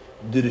this,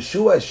 the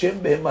Yeshua Hashem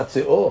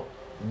be'ematzeo.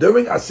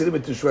 During Asirim,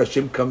 Yeshua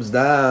Hashem comes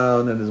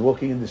down and is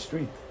walking in the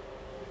street.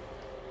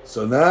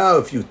 So now,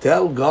 if you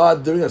tell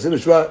God during Asirim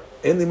Yeshua,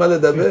 "Eni ma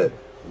ledaber,"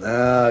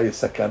 now you're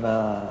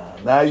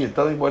sakana. Now you're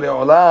telling Borei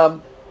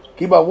Olam,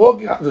 keep on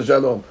walking after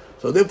Shalom.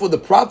 So therefore, the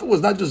Prophet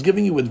was not just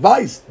giving you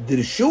advice. The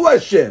Yeshua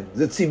Hashem,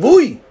 the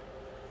tzivui,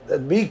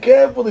 that be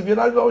careful if you're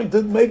not going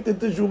to make the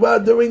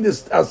teshuvah during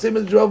this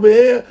Asirim Yeshua over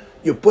here.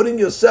 You're putting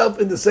yourself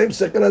in the same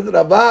sakana that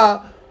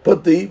Rava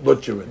put the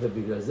butcher in.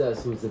 ובגלל זה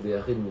עשו את זה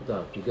ביחיד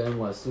מותר, כי גם אם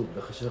הוא עסוק,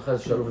 וחשב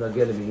שלום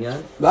להגיע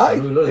לבניין, right,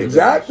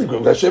 exactly,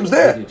 because Hashem's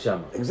there.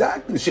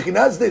 Exactly, the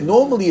Shekhinah is there.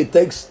 Normally it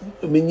takes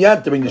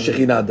minyan to bring the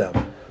Shekhinah down.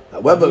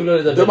 However,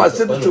 the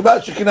Maaseh Teshuvah,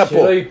 Shekhinah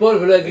po.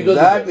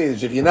 Exactly,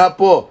 the Shekhinah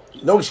po.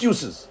 No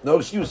excuses.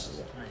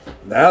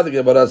 Now the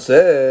Gemara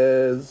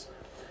says,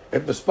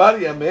 Et Mespar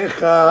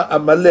Yamecha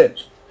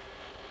Amaleh.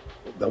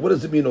 Now what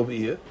does it mean over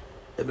here?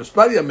 Et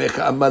Mespar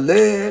Yamecha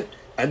Amaleh.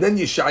 And then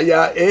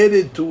Yeshaya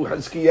added to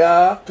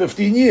Hizkiah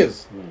 15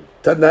 years.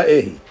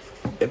 Tana'ehi.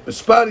 Et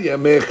Mespar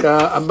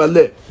Yamecha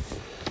Amaleh.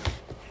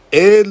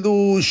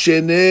 Elu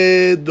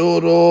Shene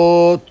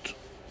Dorot.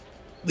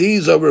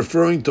 These are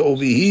referring to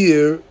over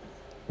here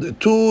the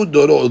two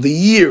Dorot, the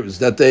years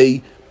that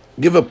they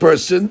give a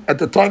person at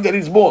the time that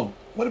he's born.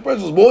 When a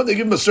person is born, they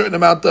give him a certain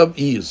amount of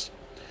years.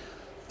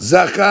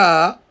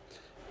 Zaka,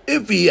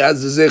 if he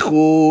has a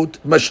zechut,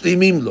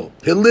 mashlimim lo.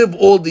 He'll live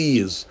all the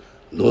years.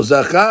 Lo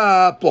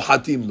zaka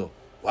pohatim lo.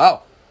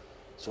 Wow.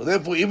 So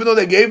therefore, even though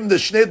they gave him the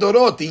shnei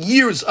dorot, the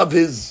years of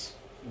his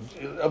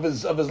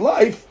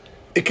life,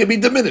 it can be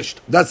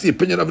diminished. That's the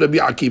opinion of Rabbi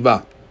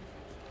Akiva.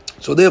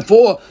 So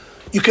therefore,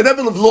 you can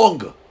never live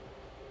longer.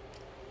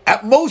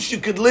 At most, you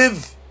could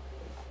live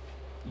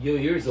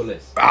years or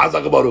less.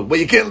 But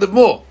you can't live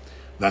more.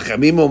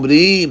 V'chamim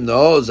omrim,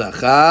 no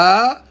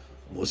zaka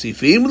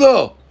mosifim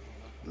lo,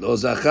 lo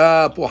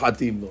zaka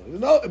pohatim lo. You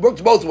know, it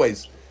works both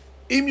ways.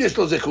 Im yesh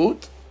lo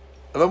zechut.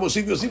 אבל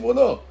מוסיף יוסיף או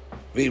לא,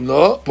 ואם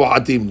לא,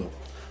 פוחתים לו.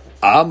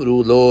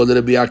 אמרו לו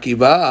לרבי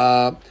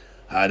עקיבא,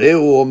 הרי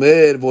הוא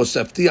אומר,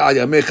 והוספתי על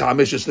ימיך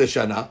 15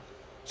 שנה.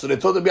 So they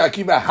told Rabbi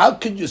Akiva, how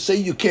can you say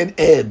you can't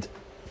add?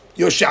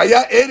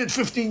 Yoshaya added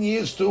 15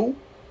 years to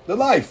the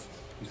life.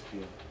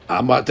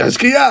 אמר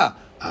תזכייה.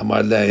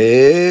 אמר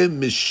להם,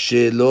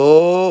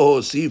 משלו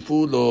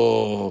הוסיפו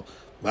לו.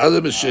 מה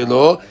זה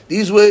משלו?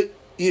 These were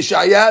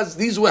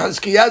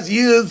Hizkiah's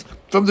years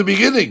from the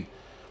beginning.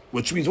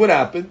 Which means what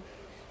happened?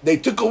 They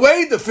took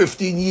away the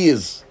 15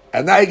 years,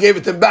 and now he gave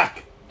it to him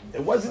back. It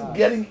wasn't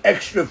getting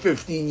extra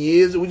 15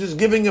 years, it was just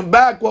giving him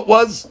back what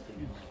was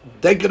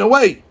taken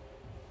away.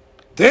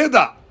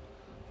 Teda.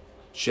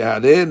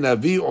 Sheharei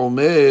Navi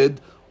Omed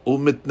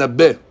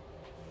Umitnabeh.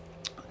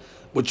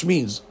 Which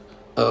means,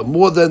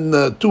 more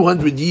than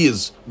 200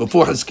 years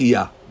before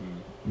Hizkiah,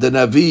 the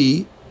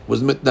Navi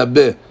was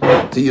Mitnabeh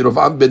to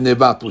Yerovam ben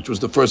Nevat, which was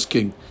the first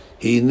king.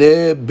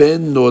 Hine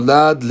ben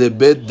nolad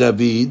lebet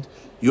David,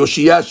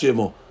 Yoshia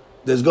Shemo.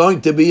 There's going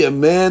to be a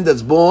man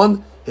that's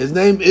born, His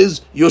name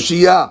is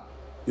Yoshia.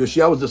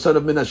 Yoshia was the son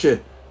of Menashe.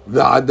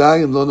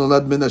 V'adayin lo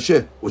nolad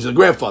Menashe, which is the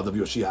grandfather of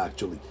Yoshia,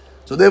 actually.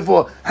 So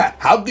therefore,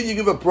 how can you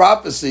give a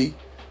prophecy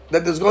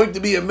that there's going to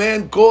be a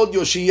man called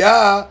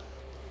Yoshia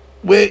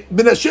where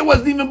Menashe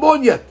wasn't even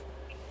born yet?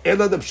 And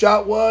the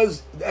pshat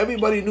was,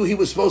 everybody knew he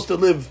was supposed to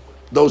live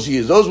those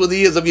years. Those were the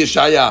years of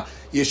Yeshaya.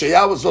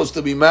 Yeshaya was supposed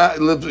to be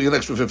lived an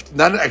extra 50,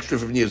 not an extra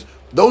 15 years.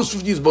 Those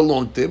 50 years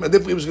belonged to him, and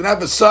if he was going to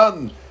have a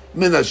son,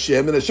 Menashe,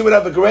 Menashe would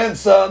have a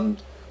grandson,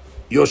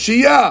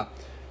 Yoshia.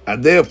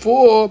 And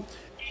therefore,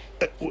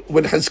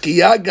 when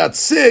Hizkiah got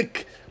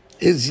sick,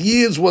 his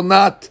years were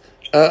not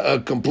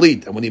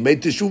complete. And when he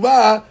made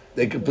teshuvah,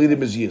 they completed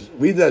his years.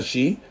 Read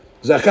Rashi.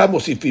 Zachar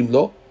mosifim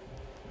lo.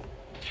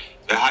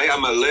 Right,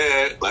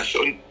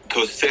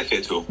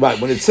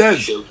 when it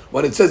says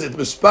it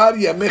mispar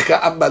yamecha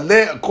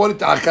amale, according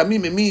to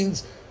Hakamim, it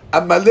means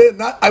amale,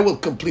 not I will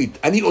complete.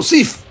 Ani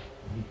osif.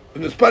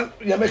 When mispar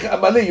yamecha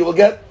amale, you will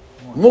get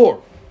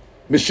more.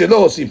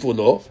 Mishelo osifu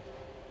lo.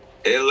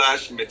 אלא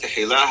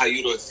שמתחילה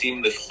היו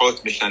רוצים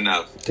לפחות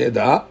משניו.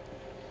 תדע.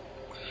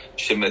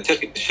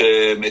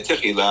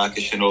 שמתחילה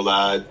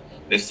כשנולד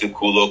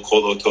נפסקו לו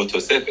כל אותו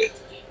תוספת,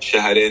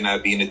 שהרי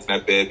נביא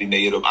נתנבא בימי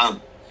ירבעם,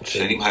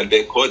 שנים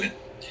הרבה קודם.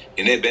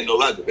 הנה בן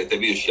נולד בבית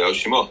אבי יאשיהו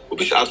שמו,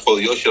 ובשעת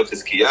חוליו של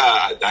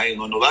חזקיה עדיין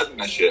לא נולד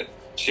מנשה,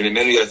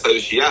 שממנו יצא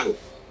יאשיהו.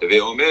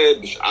 ואומר,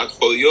 בשעת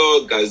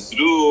חוליו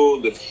גזרו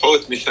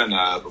לפחות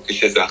משניו,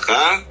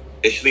 וכשזכה,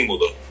 השלימו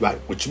לו. Right,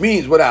 which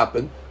means what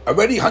happened?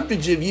 Already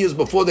hundreds of years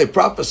before they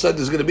prophesied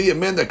there's going to be a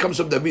man that comes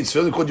from David's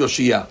family called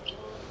Yoshia.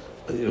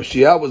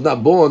 Yoshia was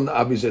not born,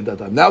 obviously, at that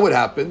time. Now what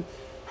happened?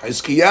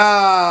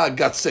 Hizkiah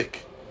got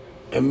sick.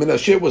 And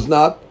Menashe was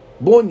not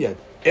born yet.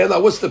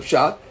 Ela, what's the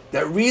pshat?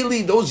 That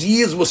really those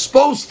years were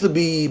supposed to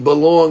be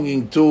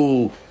belonging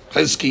to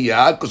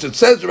Hizkiah, because it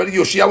says already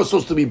Yoshia was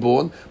supposed to be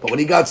born, but when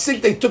he got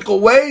sick, they took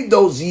away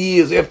those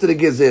years after the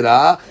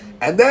Gezerah,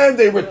 and then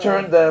they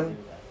returned them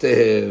to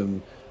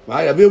him.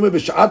 Right?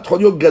 Because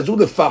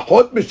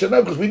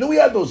we knew he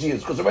had those years,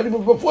 because already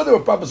before they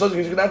were prophesied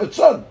he's going to have a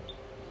son,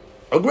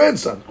 a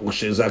grandson.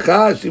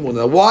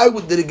 Now, why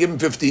did he give him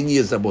 15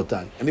 years?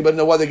 Anybody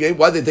know why they gave?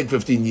 Why did they take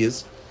 15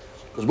 years?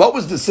 Because what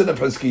was the sin of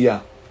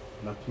Hizkiah?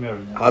 Not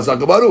married.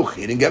 Hazak Baruch,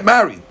 he didn't get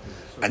married.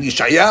 And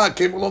Yeshaya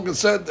came along and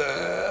said,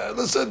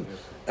 listen,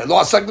 lo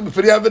asakta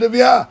b'piriyah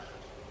v'neviyah.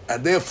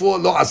 And therefore,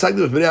 lo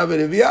asakta b'piriyah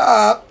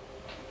v'neviyah,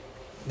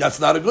 that's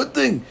not a good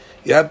thing.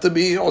 You have to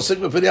be osik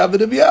b'piriyah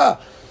v'neviyah.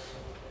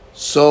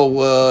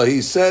 So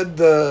he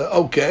said,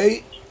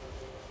 okay,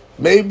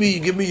 maybe you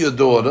give me your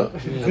daughter.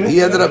 And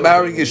he ended up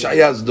marrying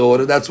Yeshaya's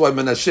daughter. That's why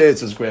Menashe is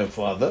his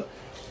grandfather.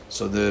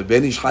 So the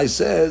Ben Ish Chai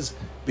says,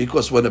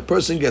 because when a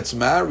person gets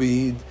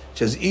married,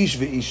 says ish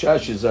ve'isha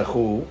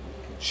shezachu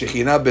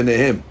shechina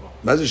b'nehem.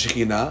 Maze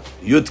shechina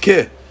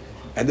yudke.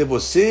 And therefore,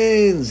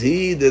 since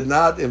he did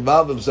not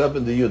involve himself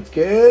in the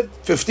yudke,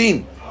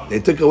 15. They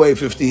took away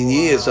 15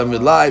 years from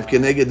his life,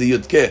 keneged the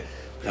yudke.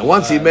 And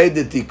once he made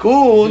the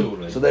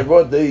tikkun, so they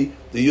brought the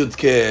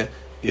yudke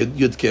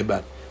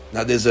back.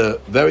 Now there's a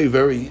very,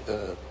 very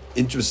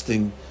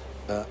interesting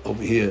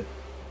over here.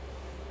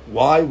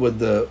 Why would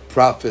the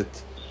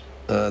prophet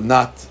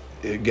not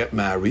get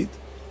married?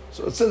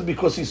 So it says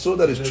because he saw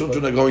that his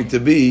children are going to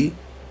be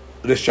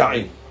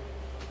Resha'im.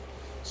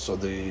 So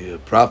the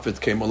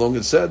prophet came along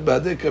and said,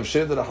 what are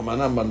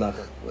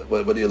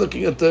you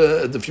looking at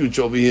the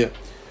future over here?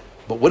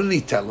 But what did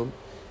he tell him?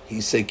 He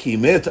said, Ki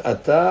met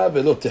ata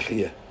velo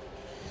tehye.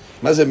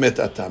 Ma ze met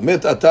ata?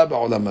 Met ata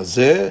ba'olam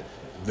hazeh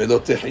velo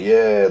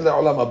tehye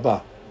le'olam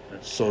haba.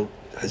 So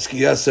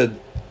Hizkiah said,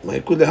 Ma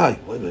yikun lehai.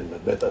 Wait a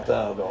minute, met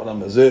ata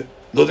ba'olam hazeh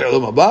lo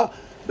le'olam haba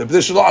b'pnei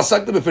shelo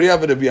asakta b'piriyah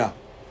v'neviyah.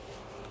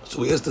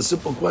 So he asked a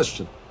simple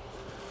question.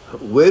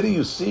 Where do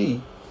you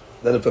see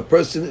that if a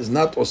person is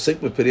not osik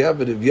b'piriyah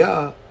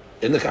v'neviyah,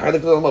 in the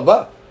chalik le'olam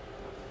haba?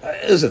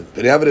 Isn't.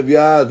 Piriyah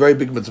v'neviyah is a very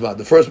big mitzvah.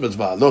 The first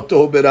mitzvah, lo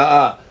tohu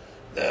b'ra'ah.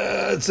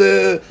 It's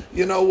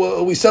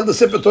we sell the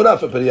Sefer Torah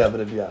for Periyah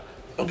v'Neviyah.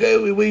 Okay,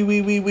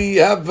 we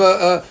have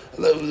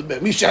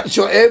Misha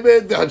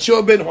Sho'ebed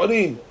Hadsho Ben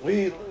Horin.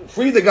 We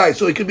free the guy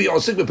so he could be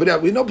osik b'Periyah.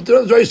 We know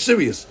Torah is very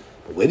serious.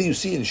 But where do you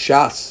see in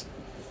Shas?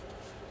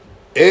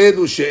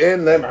 Elu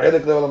she'en lehem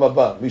halek le'olam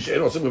haba. Mi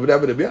she'en osik b'Periyah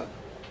v'Neviyah.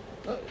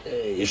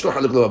 Yeshlo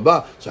halek le'olam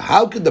haba. So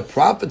how could the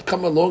prophet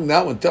come along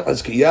now and tell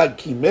Hizkiah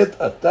ki met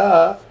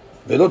ata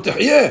velo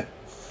tehyeh?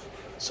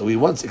 So he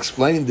once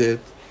explained it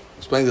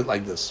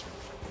like this.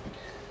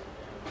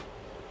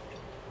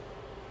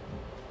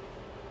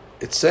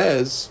 It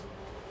says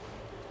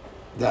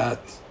that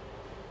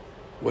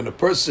when a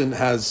person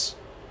has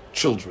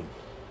children,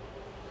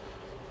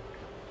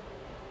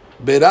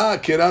 Bera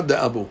kera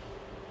da'abu.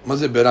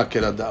 Maze bera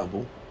kera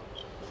da'abu.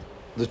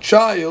 The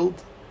child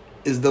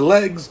is the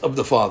legs of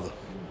the father.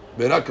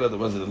 Bera kera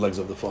da'abu is the legs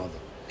of the father.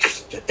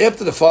 And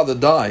after the father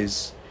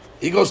dies,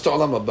 he goes to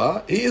Olam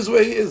Haba. He is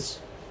where he is.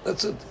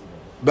 That's it.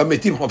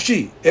 B'metim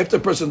hofshi. After a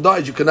person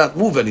dies, you cannot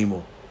move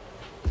anymore.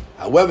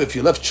 However, if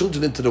you left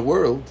children into the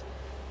world,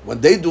 when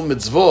they do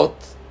mitzvot,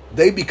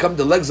 they become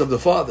the legs of the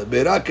father.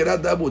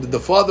 The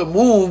father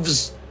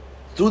moves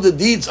through the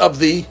deeds of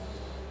the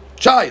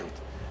child.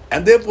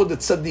 And therefore the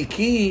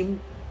tzaddikim,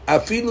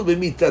 afilu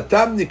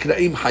b'mitatam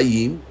nikra'im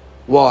hayim.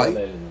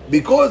 Why?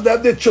 Because they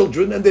have their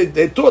children, and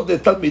they taught their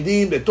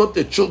talmidim, they taught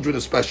their children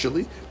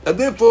especially, and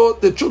therefore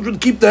the children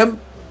keep them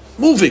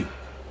moving.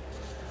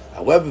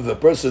 However, if a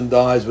person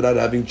dies without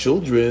having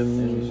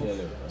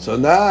children, so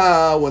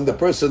now when the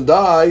person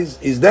dies,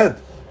 he's dead.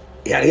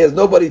 He has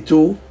nobody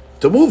to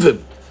move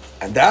him.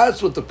 And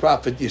that's what the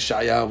prophet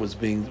Yeshaya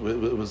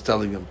was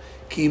telling him.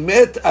 Ki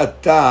met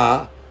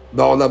ata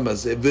ba'olam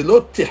hazeh,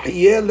 v'lo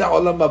tihyeh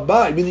le'olam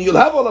haba. Meaning you'll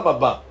have olam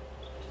haba.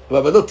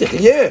 But v'lo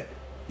tihyeh,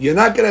 you're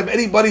not going to have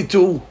anybody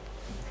to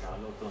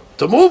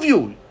move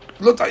you.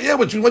 Lo tihyeh,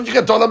 which means once you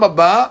get to olam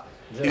haba,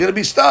 you're going to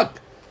be stuck.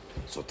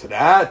 So to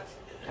that,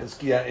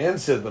 Hizkiah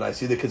answered, but I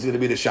see the kids are going to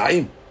be the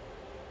Sha'im.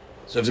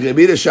 So if it's going to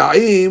be the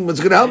Sha'im, what's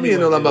going to help me in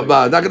Olam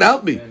Haba? Not going to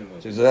help me.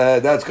 So he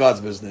said, that's God's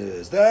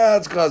business.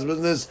 That's God's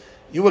business.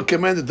 You were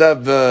commanded to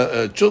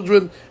have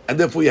children, and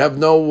therefore you have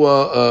no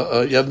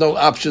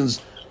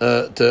options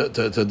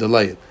to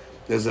delay it.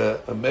 There's an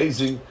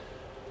amazing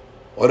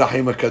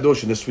Orahim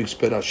HaKadosh in this week's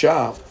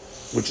Parashah,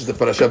 which is the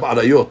Parashah of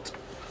Arayot.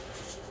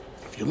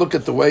 If you look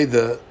at the way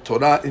the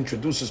Torah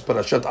introduces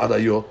Parashat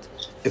Arayot,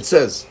 it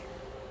says,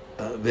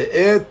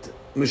 Ve'et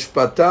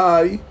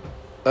mishpatai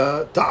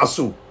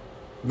ta'asu,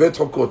 ve'et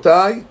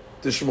hukotai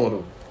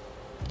tishmoru.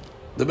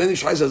 The Ben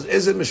Ish Chai says,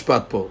 Eze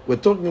mishpat po? We're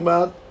talking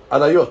about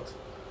Arayot.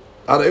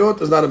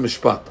 Arayot is not a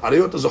mishpat.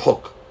 Arayot is a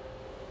hok.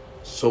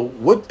 So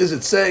what is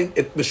it saying?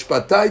 Et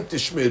mishpatai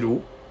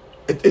tishmeru,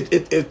 et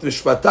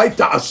mishpatai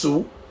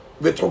ta'asu,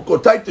 ve'et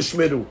hukotai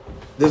tishmeru.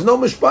 There's no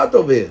mishpat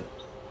over here.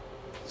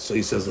 So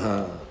he says,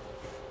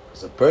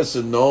 because a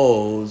person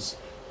knows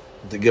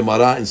the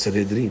Gemara in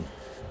Sanhedrin.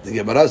 The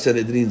Gemara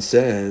Sanhedrin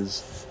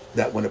says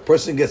that when a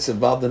person gets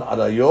involved in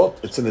arayot,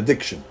 it's an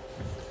addiction.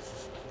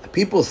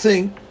 People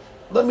think,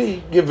 let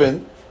me give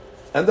in,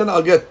 and then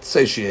I'll get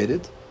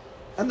satiated,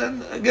 and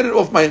then get it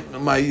off my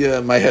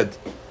head.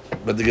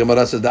 But the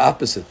Gemara says the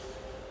opposite.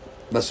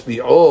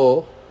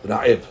 Masbi'o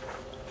ra'ib.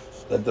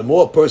 That the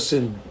more a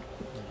person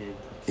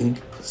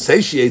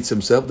satiates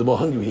himself, the more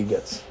hungry he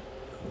gets.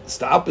 It's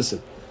the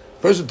opposite.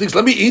 Person thinks,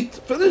 let me eat,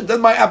 finish,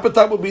 then my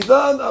appetite will be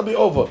done, I'll be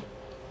over.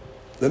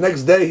 The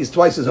next day, he's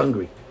twice as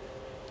hungry.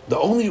 The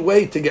only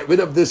way to get rid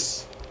of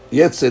this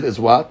yetzer is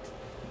what?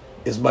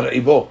 Is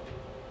mar'ibo.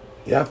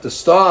 You have to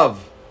starve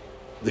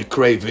the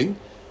craving,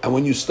 and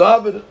when you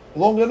starve it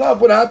long enough,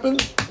 what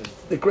happens?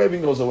 The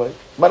craving goes away.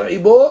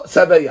 Mar'ibo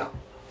sabeya.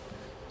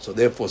 So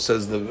therefore,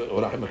 says the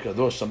Orahim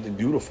HaKadosh, something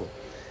beautiful.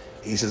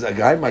 He says, a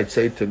guy might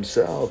say to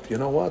himself, you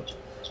know what?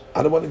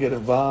 I don't want to get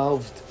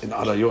involved in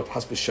arayot,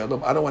 hasbi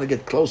shalom. I don't want to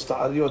get close to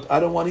arayot. I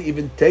don't want to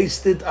even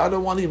taste it. I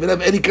don't want to even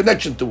have any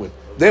connection to it.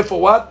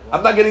 Therefore what?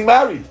 I'm not getting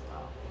married.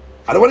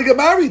 I don't want to get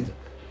married.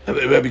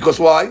 Because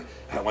why?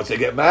 Once I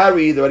get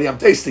married, already I'm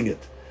tasting it.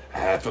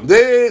 From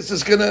this,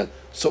 it's going to...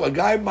 So a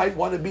guy might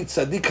want to be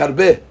tzaddik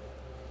harbeh.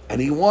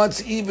 And he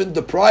wants even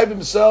deprive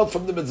himself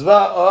from the mitzvah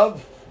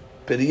of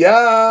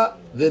periyah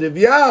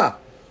v'riviyah.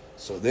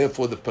 So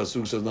therefore the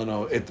pasuk says,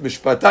 no, et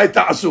mishpatai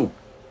ta'asu.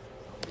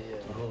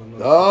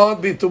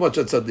 Don't be too much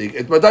a tzaddik.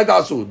 Et mishpatai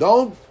ta'asu.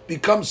 Don't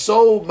become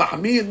so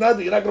mahmid,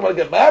 you're not going to want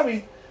to get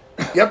married.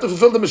 You have to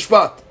fulfill the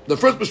mishpat. The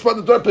first mishpat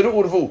in the Torah, peru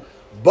urvu.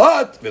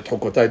 But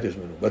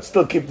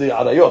still keep the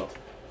arayot.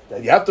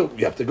 You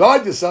have to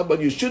guard yourself, but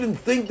you shouldn't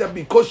think that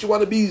because you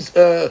want to be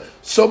so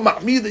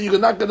mahmid that you're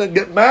not going to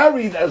get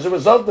married as a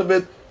result of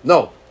it.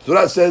 No.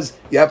 Torah says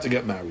you have to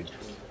get married.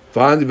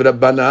 Fine,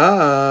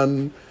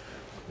 the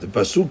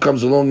pasuk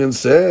comes along and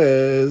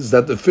says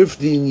that the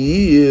 15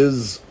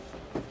 years,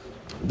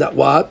 that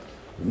what?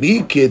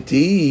 Mi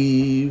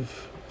ketiv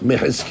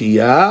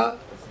mehizkiyah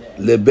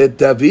lebet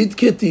David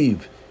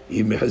ketiv.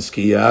 Im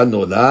mehizkiyah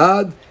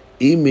nolad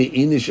im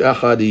me'inish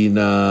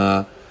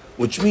acharina.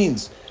 Which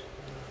means,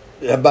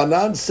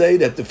 Rabbanan say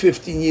that the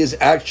 15 years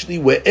actually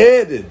were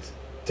added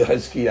to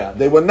Hizkiah.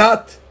 They were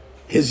not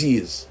his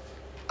years.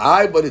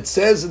 But it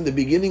says in the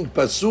beginning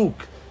pasuk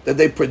that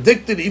they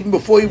predicted even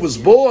before he was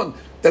born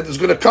that it's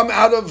going to come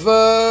out of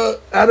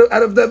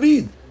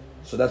David.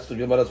 So that's the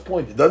Gemara's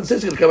point. It doesn't say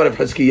it's going to come out of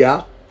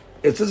Hizkiah.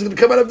 It says it's going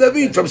to come out of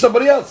David from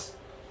somebody else.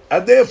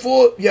 And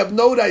therefore, you have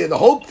no idea. The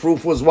whole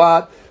proof was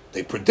what?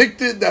 They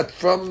predicted that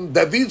from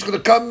David's going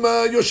to come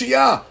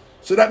Yoshiyah.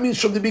 So that means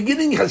from the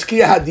beginning,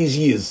 Hizkiah had these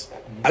years.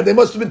 And they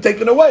must have been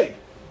taken away.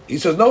 He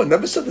says, no, it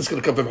never said it's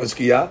going to come from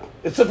Hizkiah.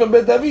 It said from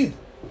David.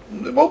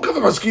 It won't come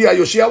from Hizkiah.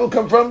 Yoshiyah will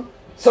come from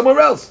somewhere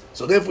else.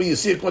 So therefore, you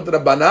see, according to the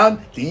Banan,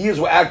 the years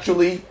were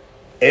actually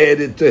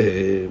added to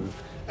him.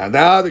 And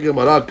now the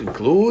Gemara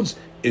concludes,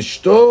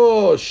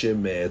 Ishto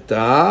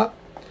shemeta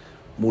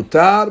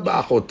mutar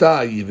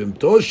ba'achota.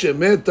 Yivimto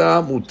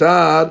shemeta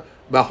mutar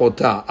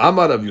ba'achota.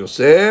 Amar Rav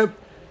Yosef,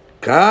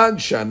 kan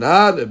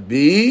shana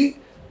Rabbi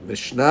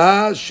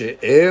Mishnah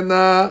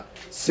she'ena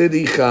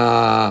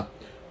Siricha,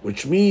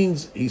 which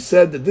means he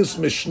said that this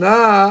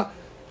Mishnah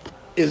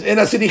is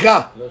Ena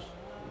Siricha,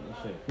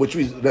 which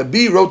means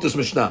Rabbi wrote this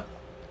Mishnah,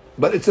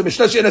 but it's a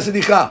Mishnah Ena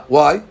Siricha.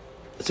 Why?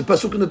 It's a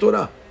pasuk in the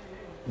Torah.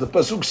 The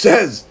pasuk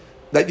says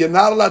that you're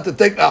not allowed to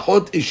take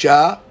Achot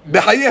Isha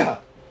Bechayeha.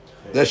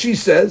 That she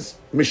says,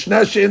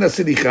 Mishnah She'ena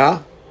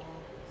Silicha.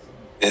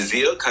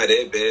 Nazir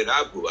Kare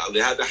Be'erabu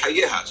Aleha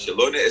Bechayeha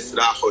Shelone Esra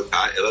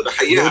Achota Ela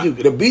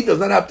Bechayeha. Rabbi does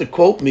not have to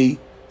quote me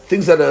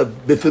things that are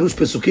Befirush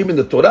Pesukim in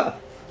the Torah.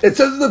 It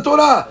says in the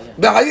Torah,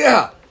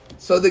 Bechayeha.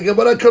 So the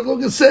Gemara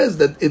Kadloga says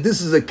that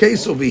this is a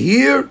case over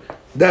here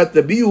that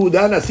the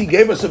Yehuda Nasi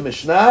gave us a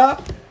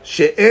Mishnah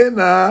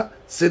She'ena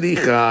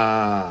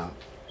Silicha.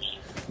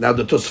 Now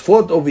the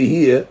Tosfot over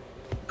here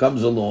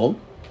comes along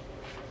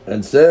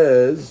and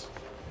says,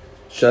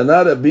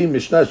 Shana Rabbi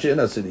Mishnah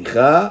She'ena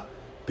Silicha,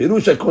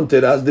 Pirush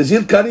HaKonteraz,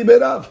 Dezil Kari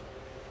Berav.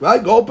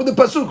 Right? Go open the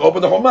Pasuk,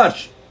 open the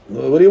Chumash.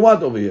 What do you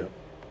want over here?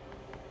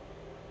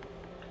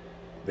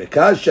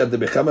 Bekasha de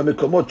Bechama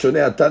Mekomot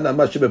Shoneh Atana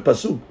Ma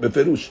Shebepasuk,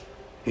 Beferush.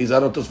 He's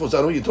Aaron Tosfot, I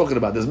don't know what you're talking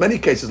about. There's many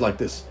cases like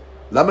this.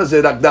 Lama Ze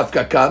Rak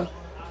Dafka Kan.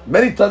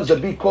 Many times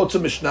Rabbi quotes a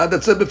Mishnah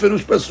that said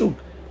Beferush Pasuk.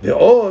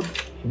 ועוד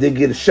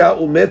דגרשה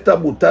ומתה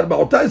מותר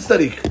בעותה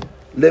צריך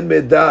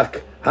למדק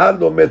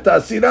הלא מתה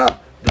אסירה.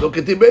 What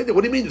do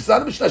you mean? It's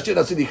not a Mishnah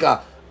She'ena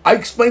Silicha. I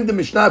explained the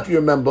Mishnah, if you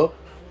remember,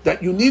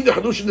 that you need the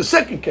Hadush in the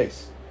second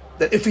case.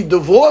 That if he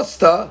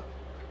divorced her,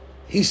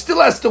 he still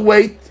has to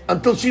wait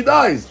until she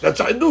dies. That's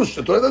a Hadush.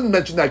 The Torah doesn't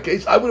mention that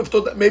case. I would have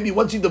thought that maybe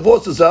once he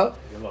divorces her,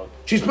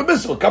 she's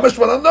permissible. Kamash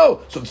Malan,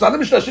 no. So it's not a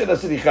Mishnah She'ena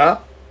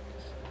Silicha.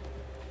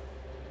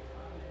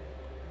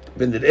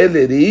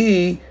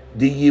 ונראה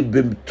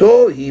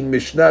דיבמתו היא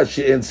משנה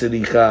שאין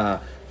צריכה.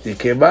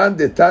 דכיוון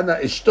דתנא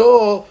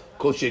אשתו,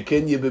 כל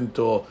שכן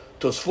יבמתו.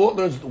 Tosfot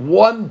learns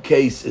one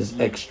case is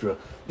extra.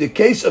 The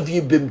case of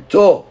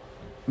Yibimto.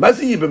 מה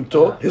זה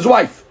Yibimto? His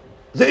wife.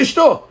 זה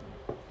אשתו.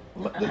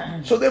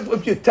 So therefore,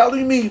 if you're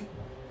telling me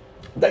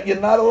that you're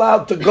not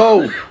allowed to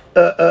go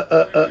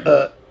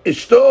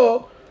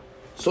אשתו,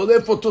 so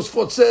therefore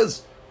Tosfot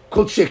says,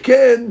 כל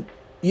שכן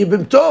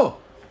Yibimto.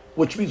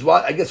 Which means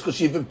what? I guess because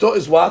Yibimto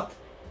is what?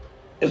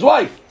 His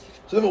wife.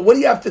 So therefore, what do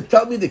you have to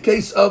tell me the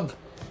case of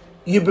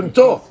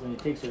Yibimto? When he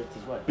takes her, it's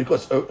his wife.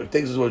 Because it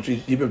takes his wife.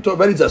 Yibimto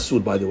already is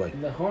Asur, by the way.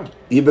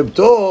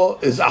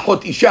 Yibimto is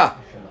Achot Isha,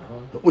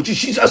 which is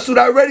she's Asur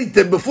already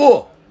than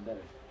before.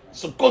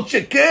 So Kol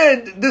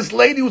Sheken, this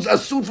lady who's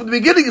Asur from the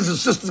beginning, is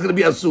his sister's going to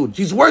be Asur.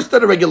 She's worse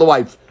than a regular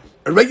wife.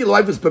 A regular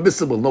wife is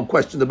permissible, no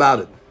question about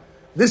it.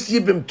 This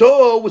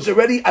Yibimto was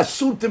already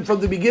Asur from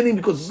the beginning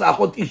because it's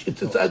Achot Isha,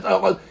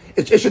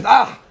 it's Eshet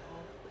Ah.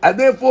 And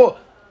therefore,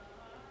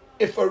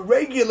 if a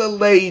regular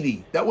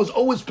lady that was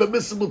always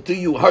permissible to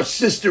you, her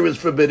sister is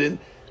forbidden,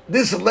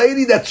 this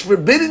lady that's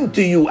forbidden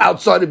to you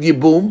outside of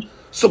Yibum,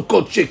 so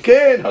Kol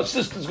Sheken, her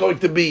sister is going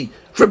to be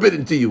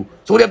forbidden to you.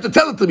 So what do you have to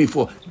tell it to me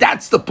for?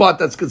 That's the part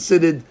that's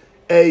considered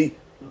a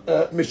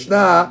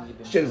Mishnah.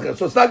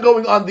 So it's not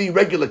going on the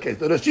regular case.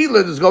 The Rashid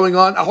is going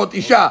on Achot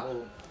Isha.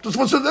 So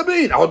what does that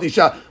mean? Achot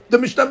Isha. The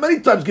Mishnah many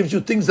times gives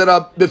you things that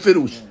are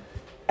befirush.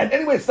 And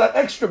anyway, it's not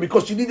extra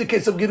because you need the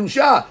case of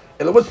Girusha.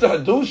 And what's the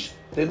Hadush?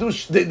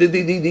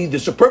 The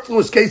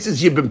superfluous case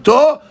is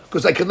Yibimto,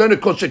 because I can learn a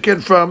Kol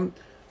Sheken from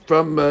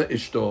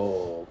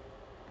Ishto.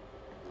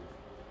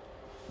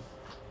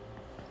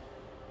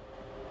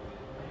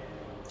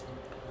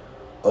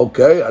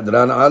 Okay,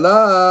 Adran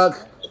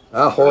Alak,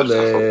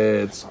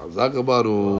 Acholetz, Hazak Baruch.